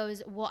kind of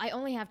goes, well, I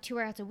only have 2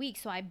 workouts a week,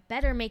 so I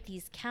better make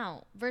these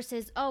count,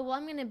 versus, oh, well,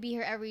 I'm going to be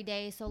here every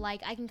day, so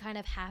like I can kind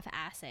of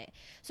half-ass it.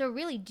 So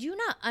really, do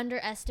not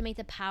underestimate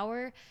the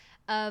power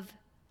of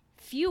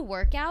few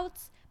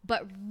workouts,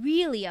 but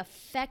really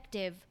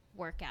effective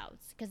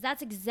workouts, because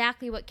that's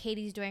exactly what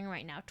Katie's doing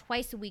right now,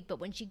 twice a week. But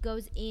when she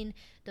goes in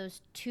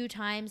those 2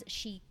 times,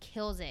 she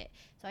kills it.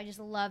 So I just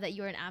love that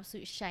you're an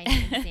absolute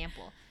shining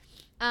example.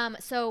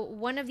 So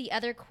one of the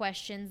other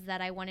questions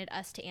that I wanted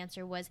us to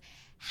answer was,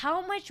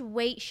 how much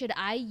weight should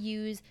I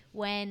use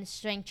when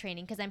strength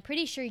training? Because I'm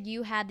pretty sure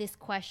you had this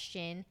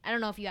question. I don't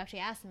know if you actually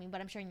asked me,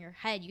 but I'm sure in your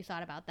head you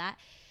thought about that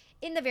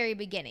in the very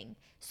beginning.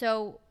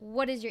 So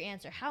what is your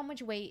answer? How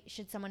much weight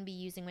should someone be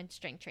using when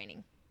strength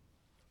training?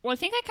 Well, I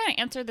think I kind of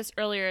answered this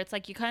earlier. It's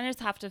like you kind of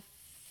just have to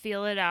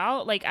feel it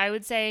out. Like, I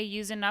would say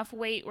use enough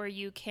weight where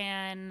you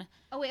can.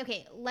 Oh, wait,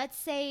 okay. Let's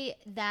say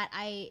that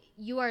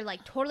you are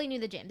like totally new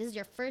to the gym. This is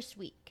your first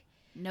week.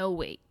 No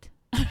weight.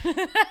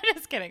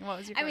 Just kidding. What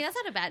was your question? I mean,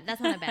 that's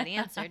not a bad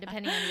answer,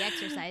 depending on the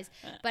exercise.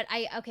 But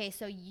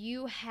so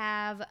you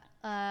have,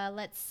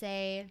 let's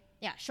say,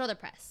 shoulder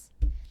press.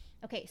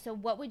 Okay, so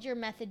what would your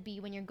method be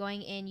when you're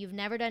going in? You've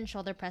never done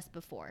shoulder press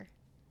before.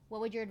 What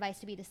would your advice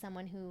to be to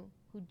someone who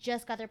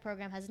just got their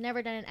program, has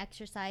never done an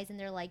exercise, and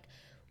they're like,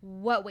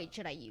 what weight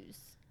should I use?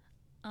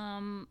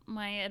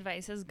 My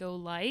advice is go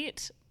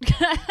light.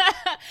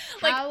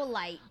 How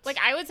light? Like,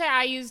 I would say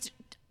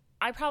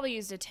I probably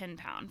used a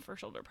 10-pound for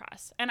shoulder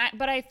press.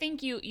 But I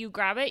think you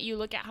grab it, you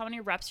look at how many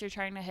reps you're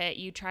trying to hit,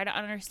 you try to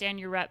understand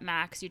your rep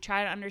max, you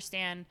try to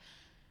understand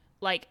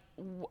like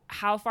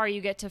how far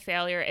you get to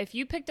failure. If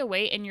you picked a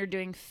weight and you're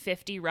doing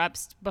 50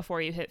 reps before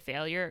you hit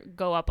failure,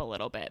 go up a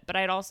little bit. But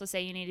I'd also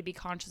say you need to be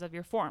conscious of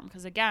your form,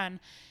 because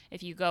again,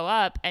 if you go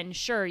up and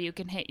sure you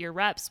can hit your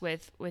reps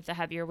with a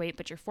heavier weight,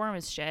 but your form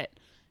is shit,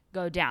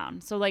 go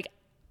down. So like,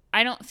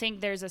 I don't think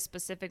there's a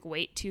specific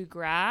weight to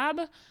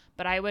grab,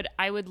 but I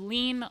would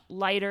lean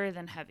lighter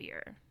than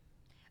heavier.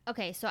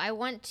 Okay, so I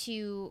want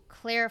to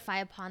clarify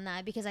upon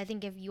that, because I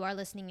think if you are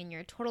listening and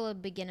you're a total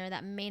beginner,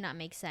 that may not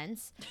make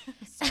sense.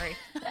 Sorry.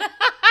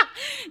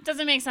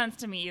 Doesn't make sense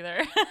to me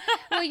either.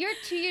 Well, you're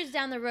 2 years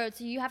down the road,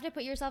 so you have to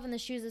put yourself in the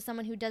shoes of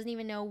someone who doesn't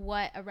even know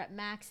what a rep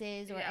max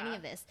is or any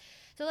of this.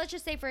 So let's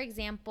just say, for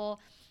example,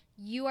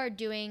 you are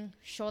doing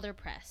shoulder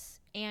press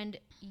and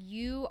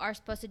you are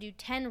supposed to do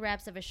 10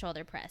 reps of a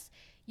shoulder press.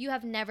 You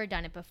have never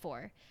done it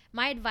before.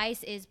 My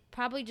advice is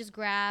probably just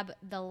grab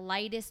the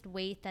lightest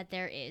weight that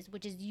there is,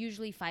 which is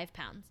usually 5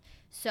 pounds.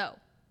 So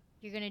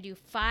you're going to do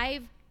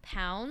 5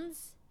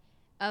 pounds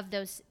of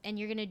those, and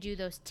you're going to do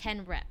those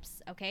 10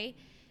 reps, okay?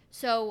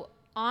 So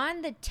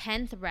on the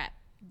 10th rep,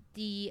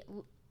 the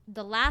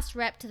last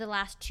rep to the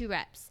last 2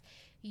 reps,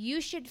 you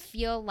should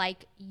feel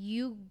like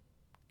you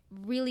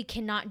really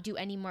cannot do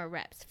any more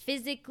reps.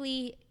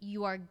 Physically,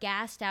 you are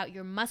gassed out.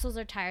 Your muscles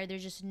are tired.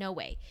 There's just no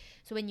way.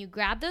 So when you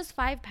grab those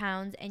 5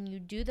 pounds and you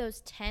do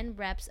those 10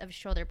 reps of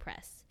shoulder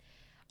press,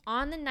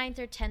 on the 9th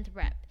or 10th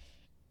rep,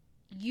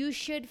 you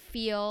should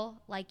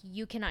feel like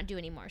you cannot do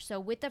anymore. So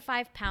with the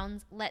 5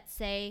 pounds, let's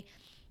say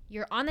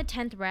you're on the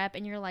 10th rep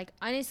and you're like,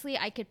 honestly,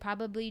 I could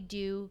probably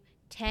do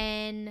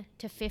 10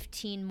 to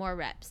 15 more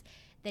reps.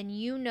 Then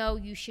you know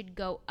you should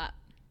go up.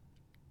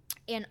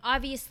 And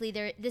obviously,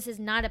 this is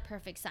not a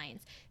perfect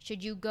science.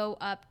 Should you go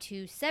up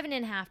to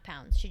 7.5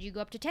 pounds? Should you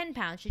go up to 10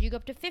 pounds? Should you go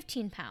up to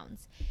 15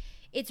 pounds?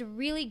 It's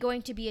really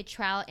going to be a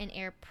trial and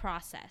error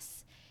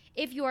process.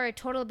 If you are a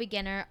total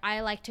beginner, I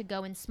like to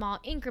go in small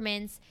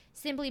increments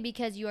simply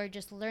because you are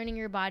just learning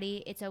your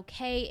body. It's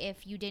okay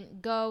if you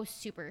didn't go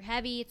super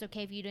heavy. It's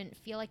okay if you didn't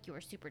feel like you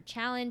were super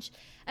challenged.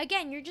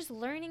 Again, you're just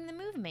learning the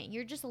movement.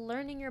 You're just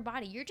learning your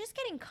body. You're just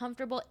getting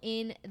comfortable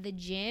in the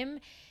gym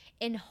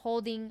and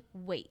holding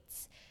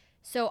weights.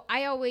 So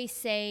I always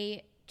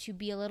say to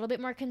be a little bit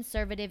more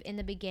conservative in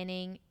the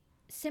beginning,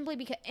 simply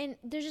because, and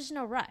there's just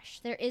no rush.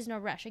 There is no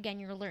rush.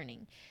 Again, you're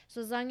learning. So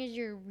as long as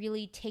you're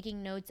really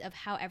taking notes of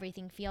how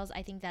everything feels,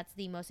 I think that's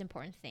the most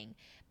important thing.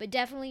 But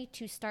definitely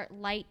to start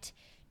light,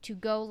 to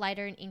go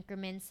lighter in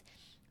increments.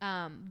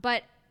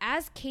 But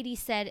as Katie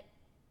said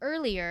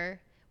earlier,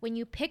 when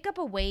you pick up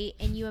a weight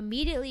and you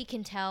immediately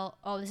can tell,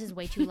 oh, this is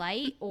way too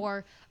light,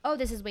 or, oh,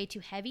 this is way too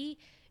heavy,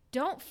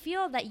 don't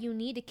feel that you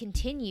need to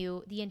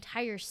continue the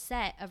entire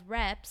set of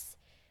reps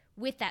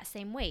with that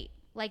same weight.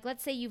 Like,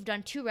 let's say you've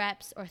done 2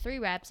 reps or 3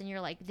 reps and you're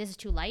like, this is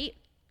too light.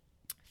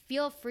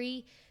 Feel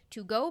free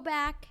to go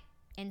back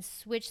and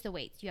switch the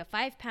weights. You have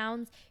 5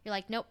 pounds. You're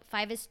like, nope,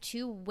 5 is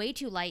way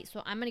too light,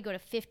 so I'm going to go to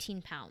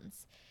 15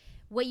 pounds.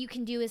 What you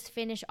can do is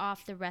finish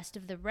off the rest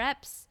of the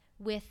reps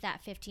with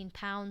that 15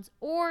 pounds,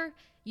 or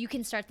you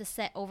can start the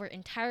set over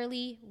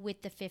entirely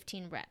with the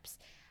 15 reps.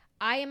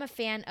 I am a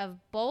fan of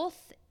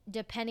both,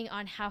 depending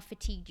on how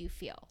fatigued you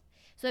feel.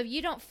 So if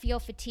you don't feel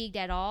fatigued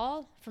at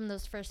all from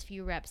those first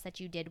few reps that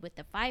you did with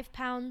the 5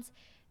 pounds,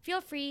 feel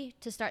free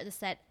to start the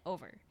set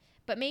over.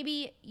 But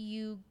maybe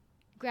you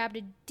grabbed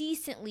a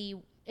decent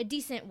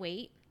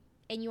weight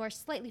and you are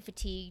slightly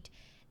fatigued,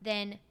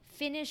 then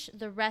finish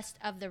the rest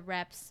of the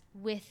reps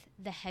with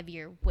the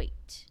heavier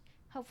weight.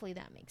 Hopefully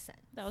that makes sense.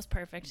 That was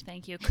perfect.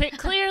 Thank you.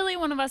 Clearly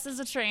one of us is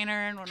a trainer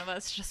and one of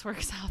us just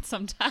works out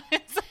sometimes.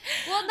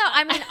 Well, no,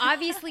 I mean,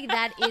 obviously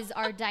that is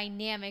our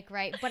dynamic,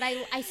 right? But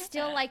I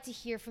still like to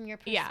hear from your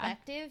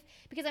perspective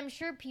because I'm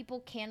sure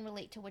people can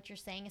relate to what you're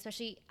saying,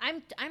 especially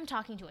I'm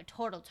talking to a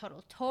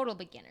total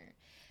beginner.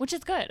 Which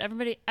is good.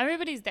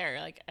 Everybody's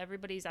there. Like,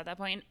 everybody's at that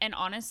point. And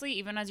honestly,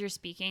 even as you're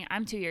speaking,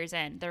 I'm 2 years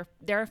in.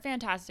 They're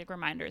fantastic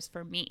reminders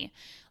for me.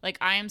 Like,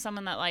 I am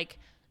someone that, like,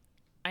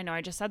 I know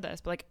I just said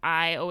this, but like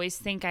I always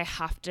think I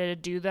have to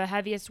do the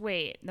heaviest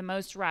weight, the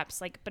most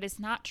reps, like, but it's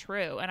not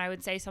true. And I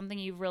would say something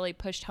you've really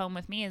pushed home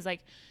with me is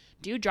like,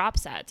 do drop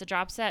sets. A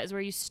drop set is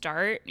where you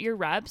start your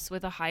reps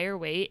with a higher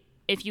weight.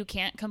 If you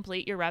can't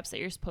complete your reps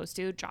that you're supposed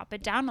to, drop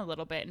it down a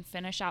little bit and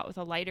finish out with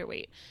a lighter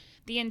weight.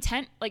 The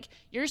intent, like,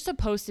 you're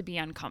supposed to be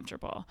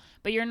uncomfortable,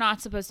 but you're not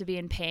supposed to be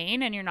in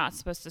pain and you're not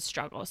supposed to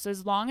struggle. So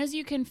as long as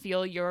you can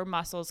feel your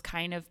muscles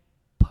kind of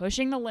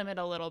pushing the limit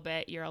a little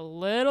bit, you're a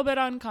little bit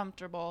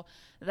uncomfortable,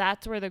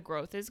 that's where the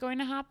growth is going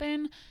to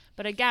happen.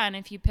 But again,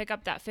 if you pick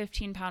up that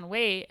 15-pound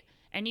weight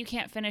and you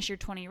can't finish your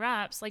 20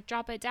 reps, like,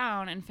 drop it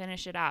down and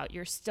finish it out.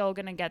 You're still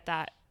going to get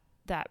that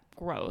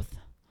growth.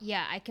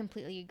 Yeah, I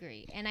completely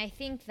agree. And I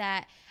think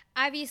that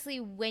obviously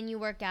when you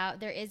work out,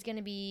 there is going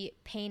to be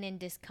pain and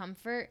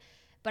discomfort,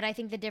 but I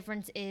think the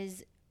difference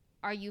is,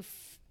 are you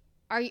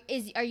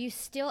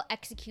still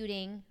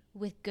executing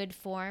with good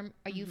form?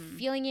 Are you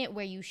feeling it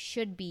where you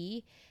should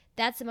be?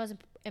 That's the most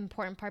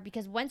important part,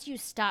 because once you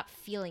stop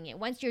feeling it,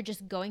 once you're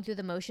just going through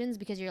the motions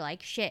because you're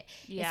like, shit,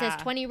 it says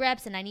 20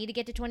 reps and I need to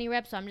get to 20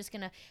 reps, so I'm just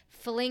going to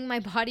fling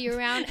my body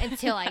around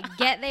until I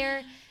get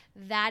there,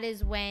 that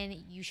is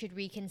when you should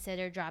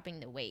reconsider dropping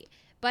the weight.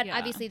 But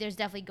obviously there's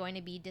definitely going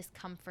to be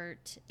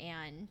discomfort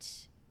and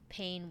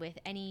pain with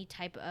any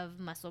type of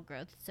muscle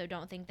growth, so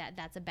don't think that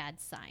that's a bad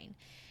sign.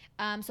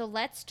 So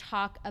let's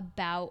talk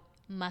about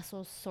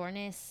muscle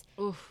soreness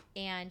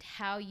and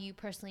how you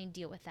personally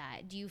deal with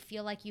that. Do you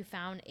feel like you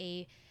found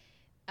a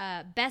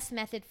best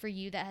method for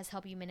you that has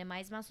helped you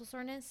minimize muscle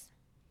soreness?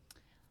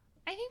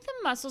 I think the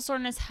muscle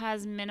soreness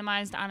has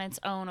minimized on its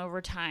own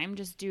over time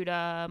just due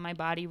to my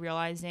body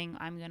realizing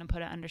I'm going to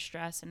put it under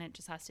stress and it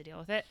just has to deal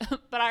with it.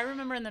 But I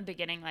remember in the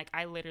beginning, like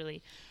I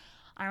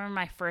remember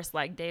my first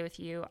leg day with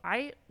you,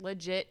 I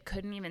legit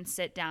couldn't even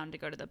sit down to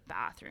go to the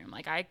bathroom.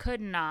 Like I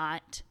couldn't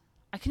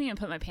even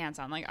put my pants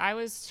on. Like I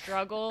was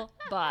struggle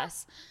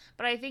bus.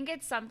 But I think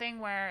it's something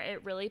where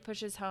it really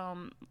pushes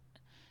home.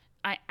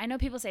 I know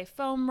people say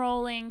foam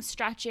rolling,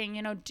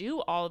 stretching,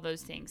 do all of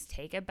those things.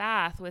 Take a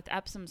bath with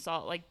Epsom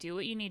salt, like do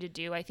what you need to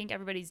do. I think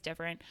everybody's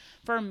different.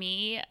 For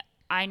me,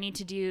 I need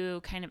to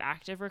do kind of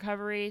active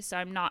recovery. So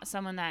I'm not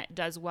someone that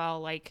does well.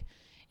 Like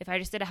if I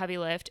just did a heavy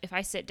lift, if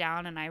I sit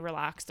down and I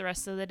relax the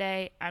rest of the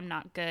day, I'm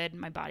not good.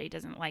 My body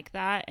doesn't like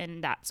that.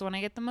 And that's when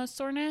I get the most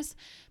soreness.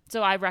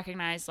 So I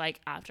recognize like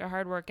after a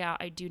hard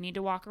workout, I do need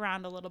to walk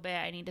around a little bit.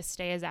 I need to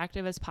stay as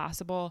active as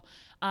possible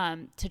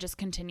to just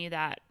continue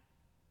that.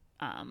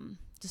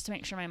 Just to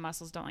make sure my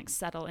muscles don't like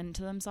settle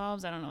into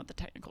themselves. I don't know what the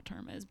technical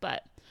term is,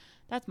 but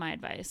that's my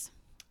advice.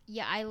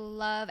 Yeah, I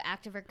love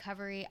active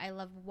recovery. I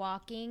love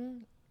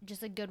walking,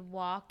 just a good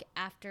walk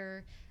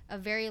after a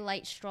very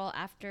light stroll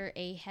after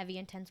a heavy,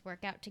 intense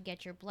workout to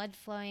get your blood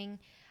flowing.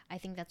 I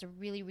think that's a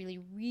really, really,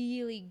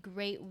 really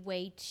great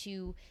way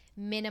to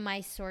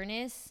minimize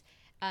soreness.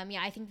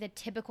 I think the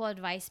typical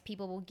advice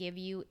people will give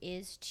you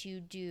is to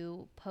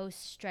do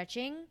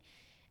post-stretching.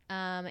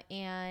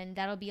 And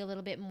that'll be a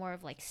little bit more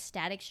of like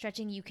static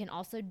stretching. You can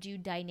also do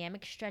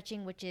dynamic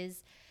stretching, which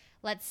is,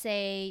 let's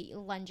say,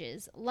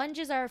 lunges.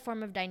 Lunges are a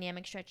form of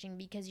dynamic stretching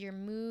because you're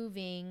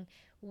moving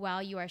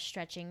while you are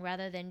stretching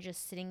rather than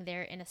just sitting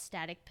there in a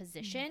static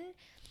position.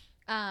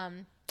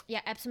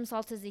 Epsom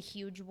salt is a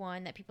huge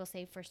one that people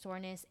say for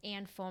soreness,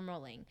 and foam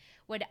rolling.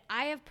 What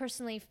I have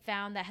personally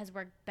found that has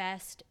worked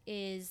best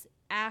is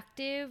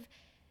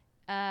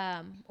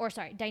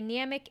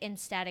dynamic and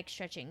static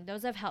stretching.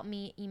 Those have helped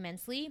me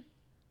immensely.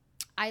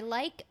 I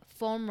like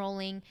foam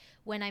rolling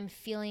when I'm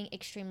feeling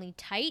extremely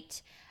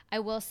tight. I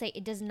will say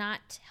it does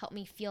not help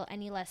me feel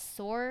any less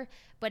sore,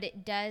 but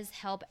it does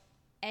help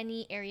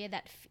any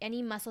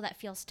muscle that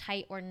feels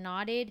tight or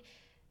knotted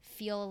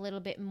feel a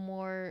little bit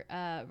more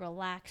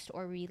relaxed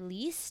or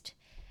released.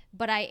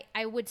 But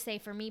I would say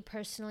for me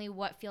personally,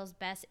 what feels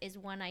best is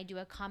when I do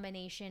a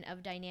combination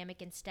of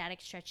dynamic and static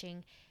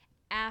stretching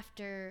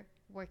after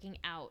working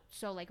out.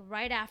 So like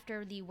right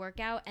after the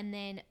workout, and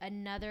then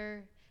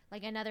another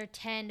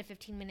 10 to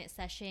 15 minute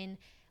session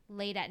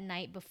late at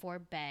night before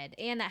bed.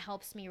 And that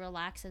helps me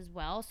relax as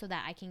well so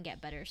that I can get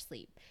better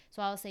sleep.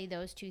 So I'll say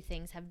those two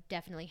things have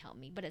definitely helped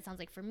me. But it sounds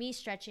like for me,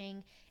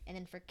 stretching, and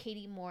then for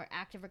Katie, more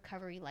active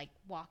recovery, like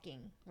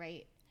walking,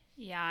 right?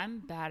 Yeah, I'm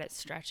bad at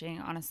stretching,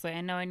 honestly.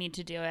 I know I need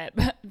to do it.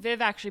 But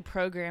Viv actually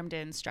programmed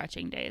in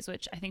stretching days,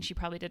 which I think she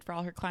probably did for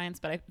all her clients,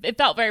 but it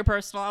felt very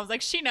personal. I was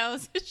like, she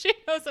knows. She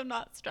knows I'm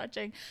not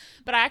stretching.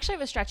 But I actually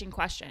have a stretching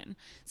question.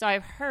 So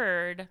I've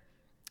heard,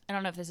 I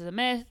don't know if this is a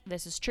myth,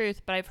 this is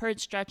truth, but I've heard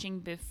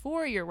stretching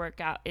before your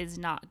workout is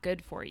not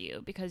good for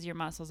you because your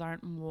muscles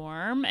aren't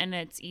warm and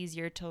it's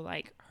easier to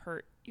like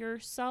hurt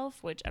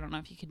yourself, which I don't know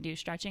if you can do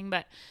stretching,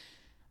 but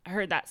I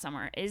heard that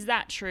somewhere. Is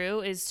that true?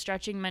 Is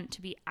stretching meant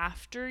to be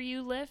after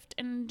you lift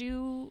and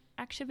do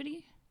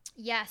activity?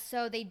 Yeah,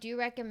 so they do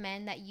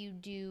recommend that you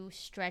do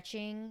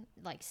stretching,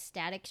 like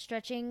static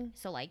stretching,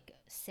 so like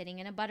sitting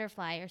in a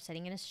butterfly or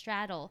sitting in a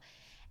straddle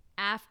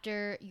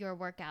after your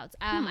workouts.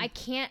 I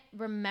can't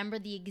remember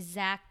the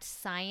exact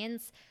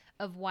science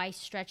of why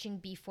stretching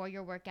before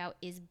your workout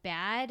is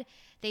bad.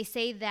 They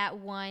say that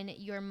one,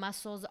 your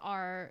muscles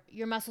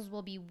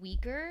will be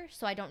weaker,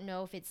 so I don't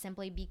know if it's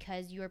simply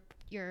because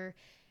you're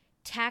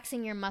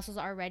taxing your muscles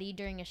already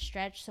during a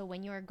stretch, so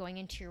when you are going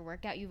into your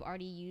workout, you've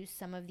already used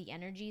some of the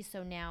energy,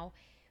 so now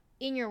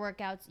in your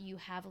workouts, you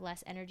have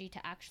less energy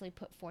to actually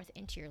put forth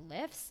into your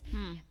lifts.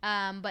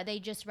 But they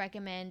just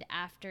recommend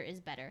after is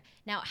better.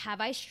 Now,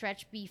 have I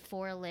stretched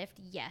before a lift?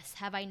 Yes.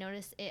 Have I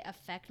noticed it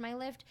affect my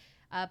lift?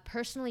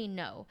 Personally,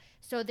 no.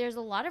 So there's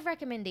a lot of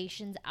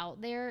recommendations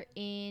out there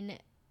in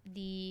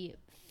the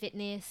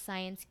fitness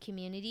science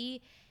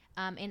community.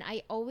 And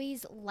I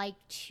always like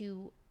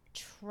to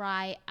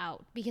try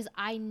out because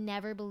I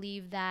never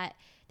believe that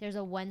there's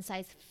a one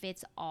size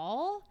fits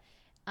all.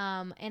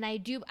 And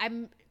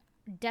I'm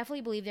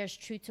definitely believe there's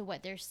truth to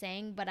what they're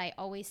saying, but I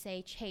always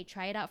say, hey,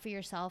 try it out for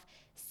yourself,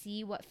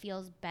 see what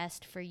feels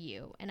best for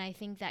you. And I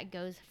think that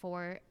goes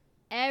for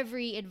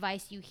every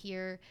advice you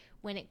hear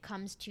when it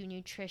comes to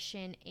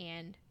nutrition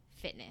and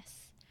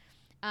fitness.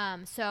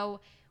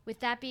 So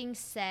with that being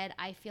said,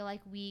 I feel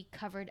like we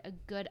covered a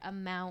good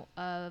amount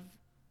of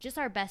just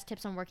our best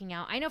tips on working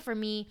out. I know for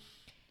me,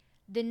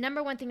 the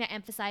number one thing I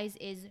emphasize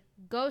is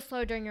go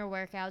slow during your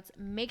workouts,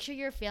 make sure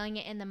you're feeling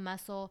it in the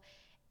muscle,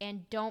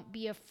 and don't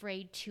be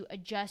afraid to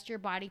adjust your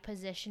body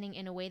positioning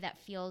in a way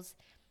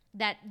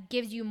that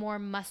gives you more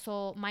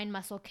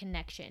mind-muscle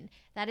connection.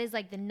 That is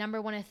like the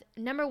number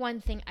one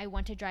thing I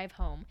want to drive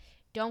home.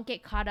 Don't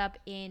get caught up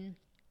in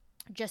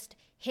just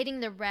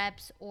hitting the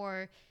reps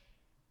or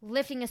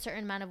lifting a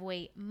certain amount of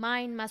weight.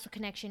 Mind-muscle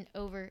connection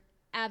over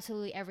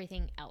absolutely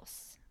everything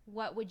else.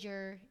 What would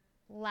your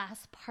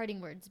last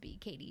parting words be,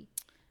 Katie?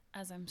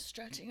 As I'm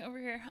stretching over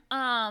here,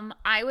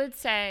 I would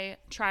say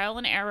trial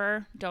and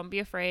error. Don't be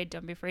afraid.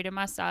 Don't be afraid to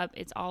mess up.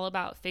 It's all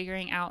about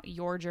figuring out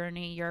your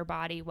journey, your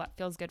body, what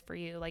feels good for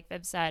you. Like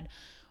Viv said,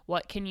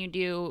 what can you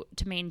do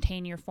to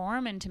maintain your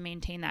form and to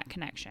maintain that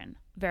connection?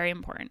 Very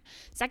important.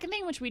 Second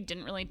thing, which we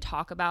didn't really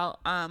talk about,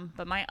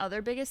 but my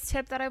other biggest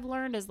tip that I've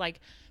learned is like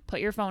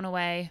put your phone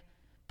away,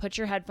 put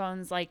your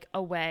headphones like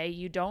away.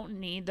 You don't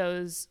need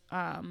those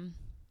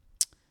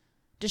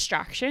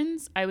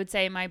distractions. I would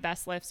say my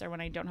best lifts are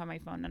when I don't have my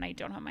phone and I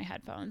don't have my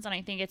headphones. And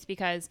I think it's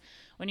because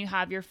when you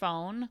have your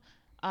phone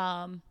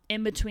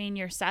in between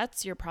your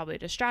sets, you're probably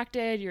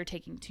distracted. You're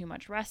taking too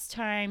much rest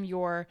time.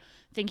 You're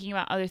thinking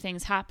about other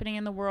things happening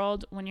in the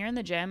world. When you're in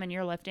the gym and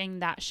you're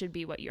lifting, that should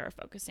be what you're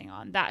focusing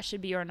on. That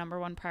should be your number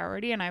one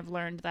priority. And I've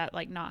learned that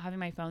like not having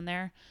my phone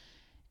there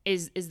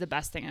is the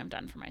best thing I've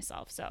done for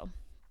myself. So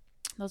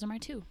those are my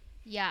two.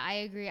 Yeah, I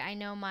agree. I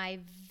know my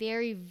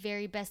very,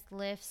 very best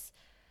lifts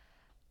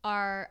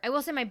I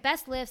will say my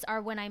best lifts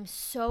are when I'm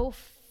so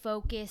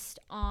focused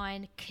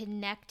on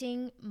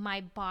connecting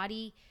my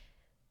body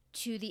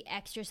to the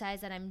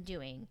exercise that I'm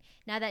doing.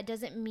 Now, that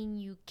doesn't mean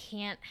you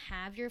can't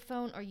have your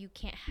phone or you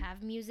can't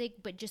have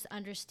music, but just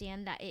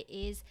understand that it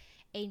is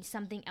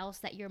something else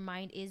that your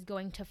mind is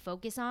going to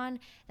focus on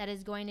that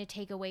is going to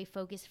take away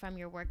focus from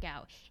your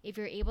workout. If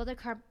you're able to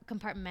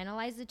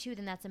compartmentalize the two,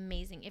 then that's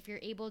amazing. If you're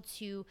able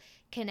to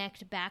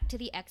connect back to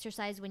the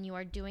exercise when you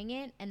are doing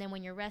it, and then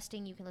when you're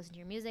resting, you can listen to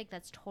your music,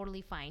 that's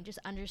totally fine. Just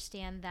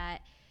understand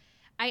that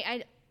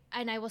I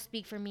will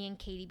speak for me and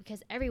Katie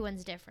because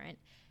everyone's different,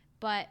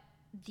 but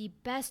the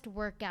best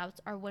workouts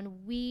are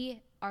when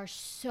we are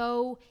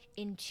so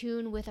in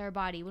tune with our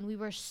body, when we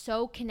were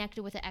so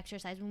connected with the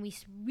exercise, when we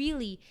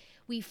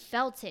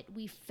felt it.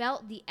 We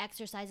felt the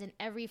exercise in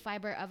every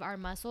fiber of our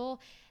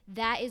muscle.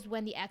 That is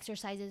when the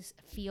exercises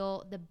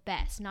feel the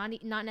best.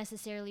 Not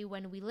necessarily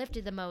when we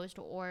lifted the most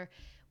or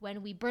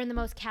when we burned the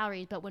most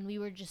calories, but when we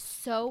were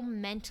just so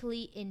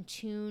mentally in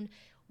tune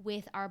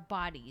with our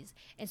bodies.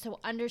 And so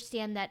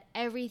understand that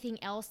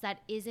everything else that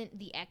isn't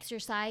the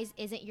exercise,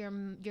 isn't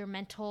your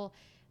mental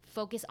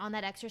focus on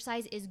that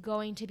exercise, is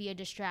going to be a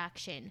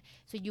distraction.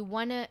 So you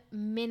want to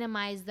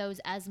minimize those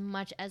as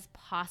much as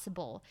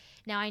possible.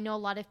 Now, I know a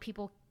lot of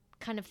people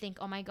kind of think,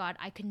 oh my God,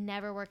 I could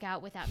never work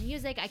out without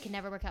music. I could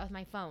never work out with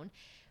my phone.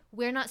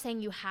 We're not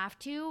saying you have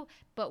to,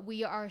 but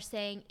we are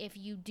saying if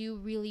you do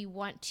really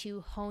want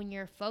to hone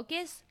your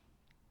focus,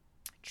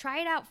 try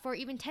it out for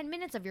even 10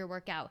 minutes of your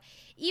workout.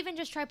 Even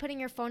just try putting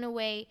your phone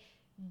away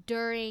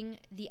during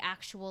the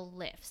actual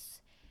lifts.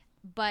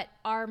 But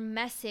our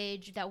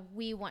message that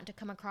we want to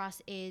come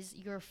across is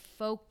your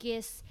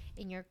focus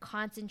and your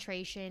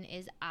concentration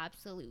is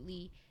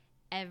absolutely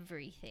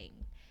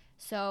everything.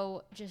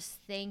 So just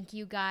thank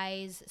you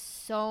guys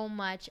so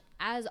much,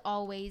 as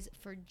always,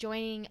 for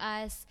joining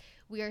us.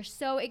 We are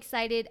so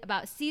excited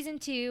about season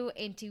 2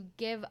 and to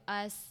give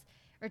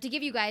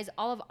you guys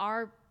all of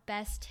our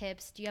best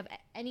tips. Do you have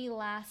any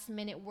last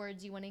minute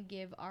words you want to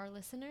give our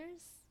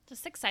listeners?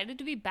 Just excited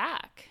to be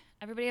back.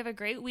 Everybody have a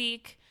great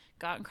week.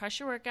 Go out and crush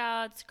your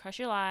workouts, crush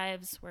your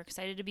lives. We're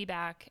excited to be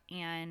back.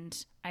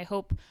 And I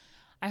hope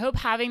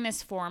having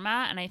this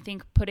format, and I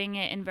think putting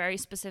it in very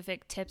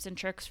specific tips and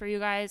tricks for you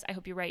guys, I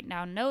hope you write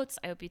down notes.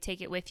 I hope you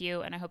take it with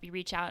you. And I hope you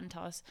reach out and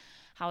tell us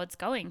how it's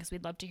going because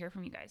we'd love to hear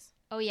from you guys.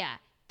 Oh, yeah.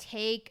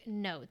 Take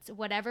notes.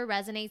 Whatever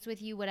resonates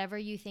with you, whatever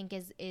you think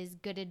is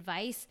good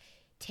advice,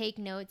 take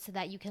notes so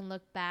that you can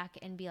look back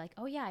and be like,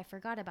 oh, yeah, I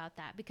forgot about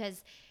that.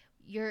 Because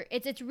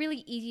it's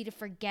really easy to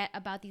forget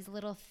about these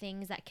little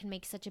things that can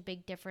make such a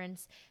big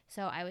difference.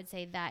 So I would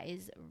say that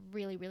is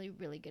really, really,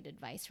 really good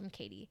advice from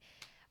Katie.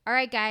 All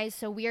right, guys,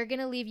 so we are going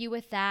to leave you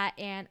with that,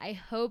 and I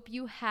hope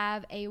you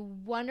have a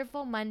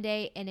wonderful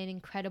Monday and an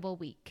incredible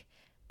week.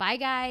 Bye,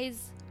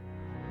 guys.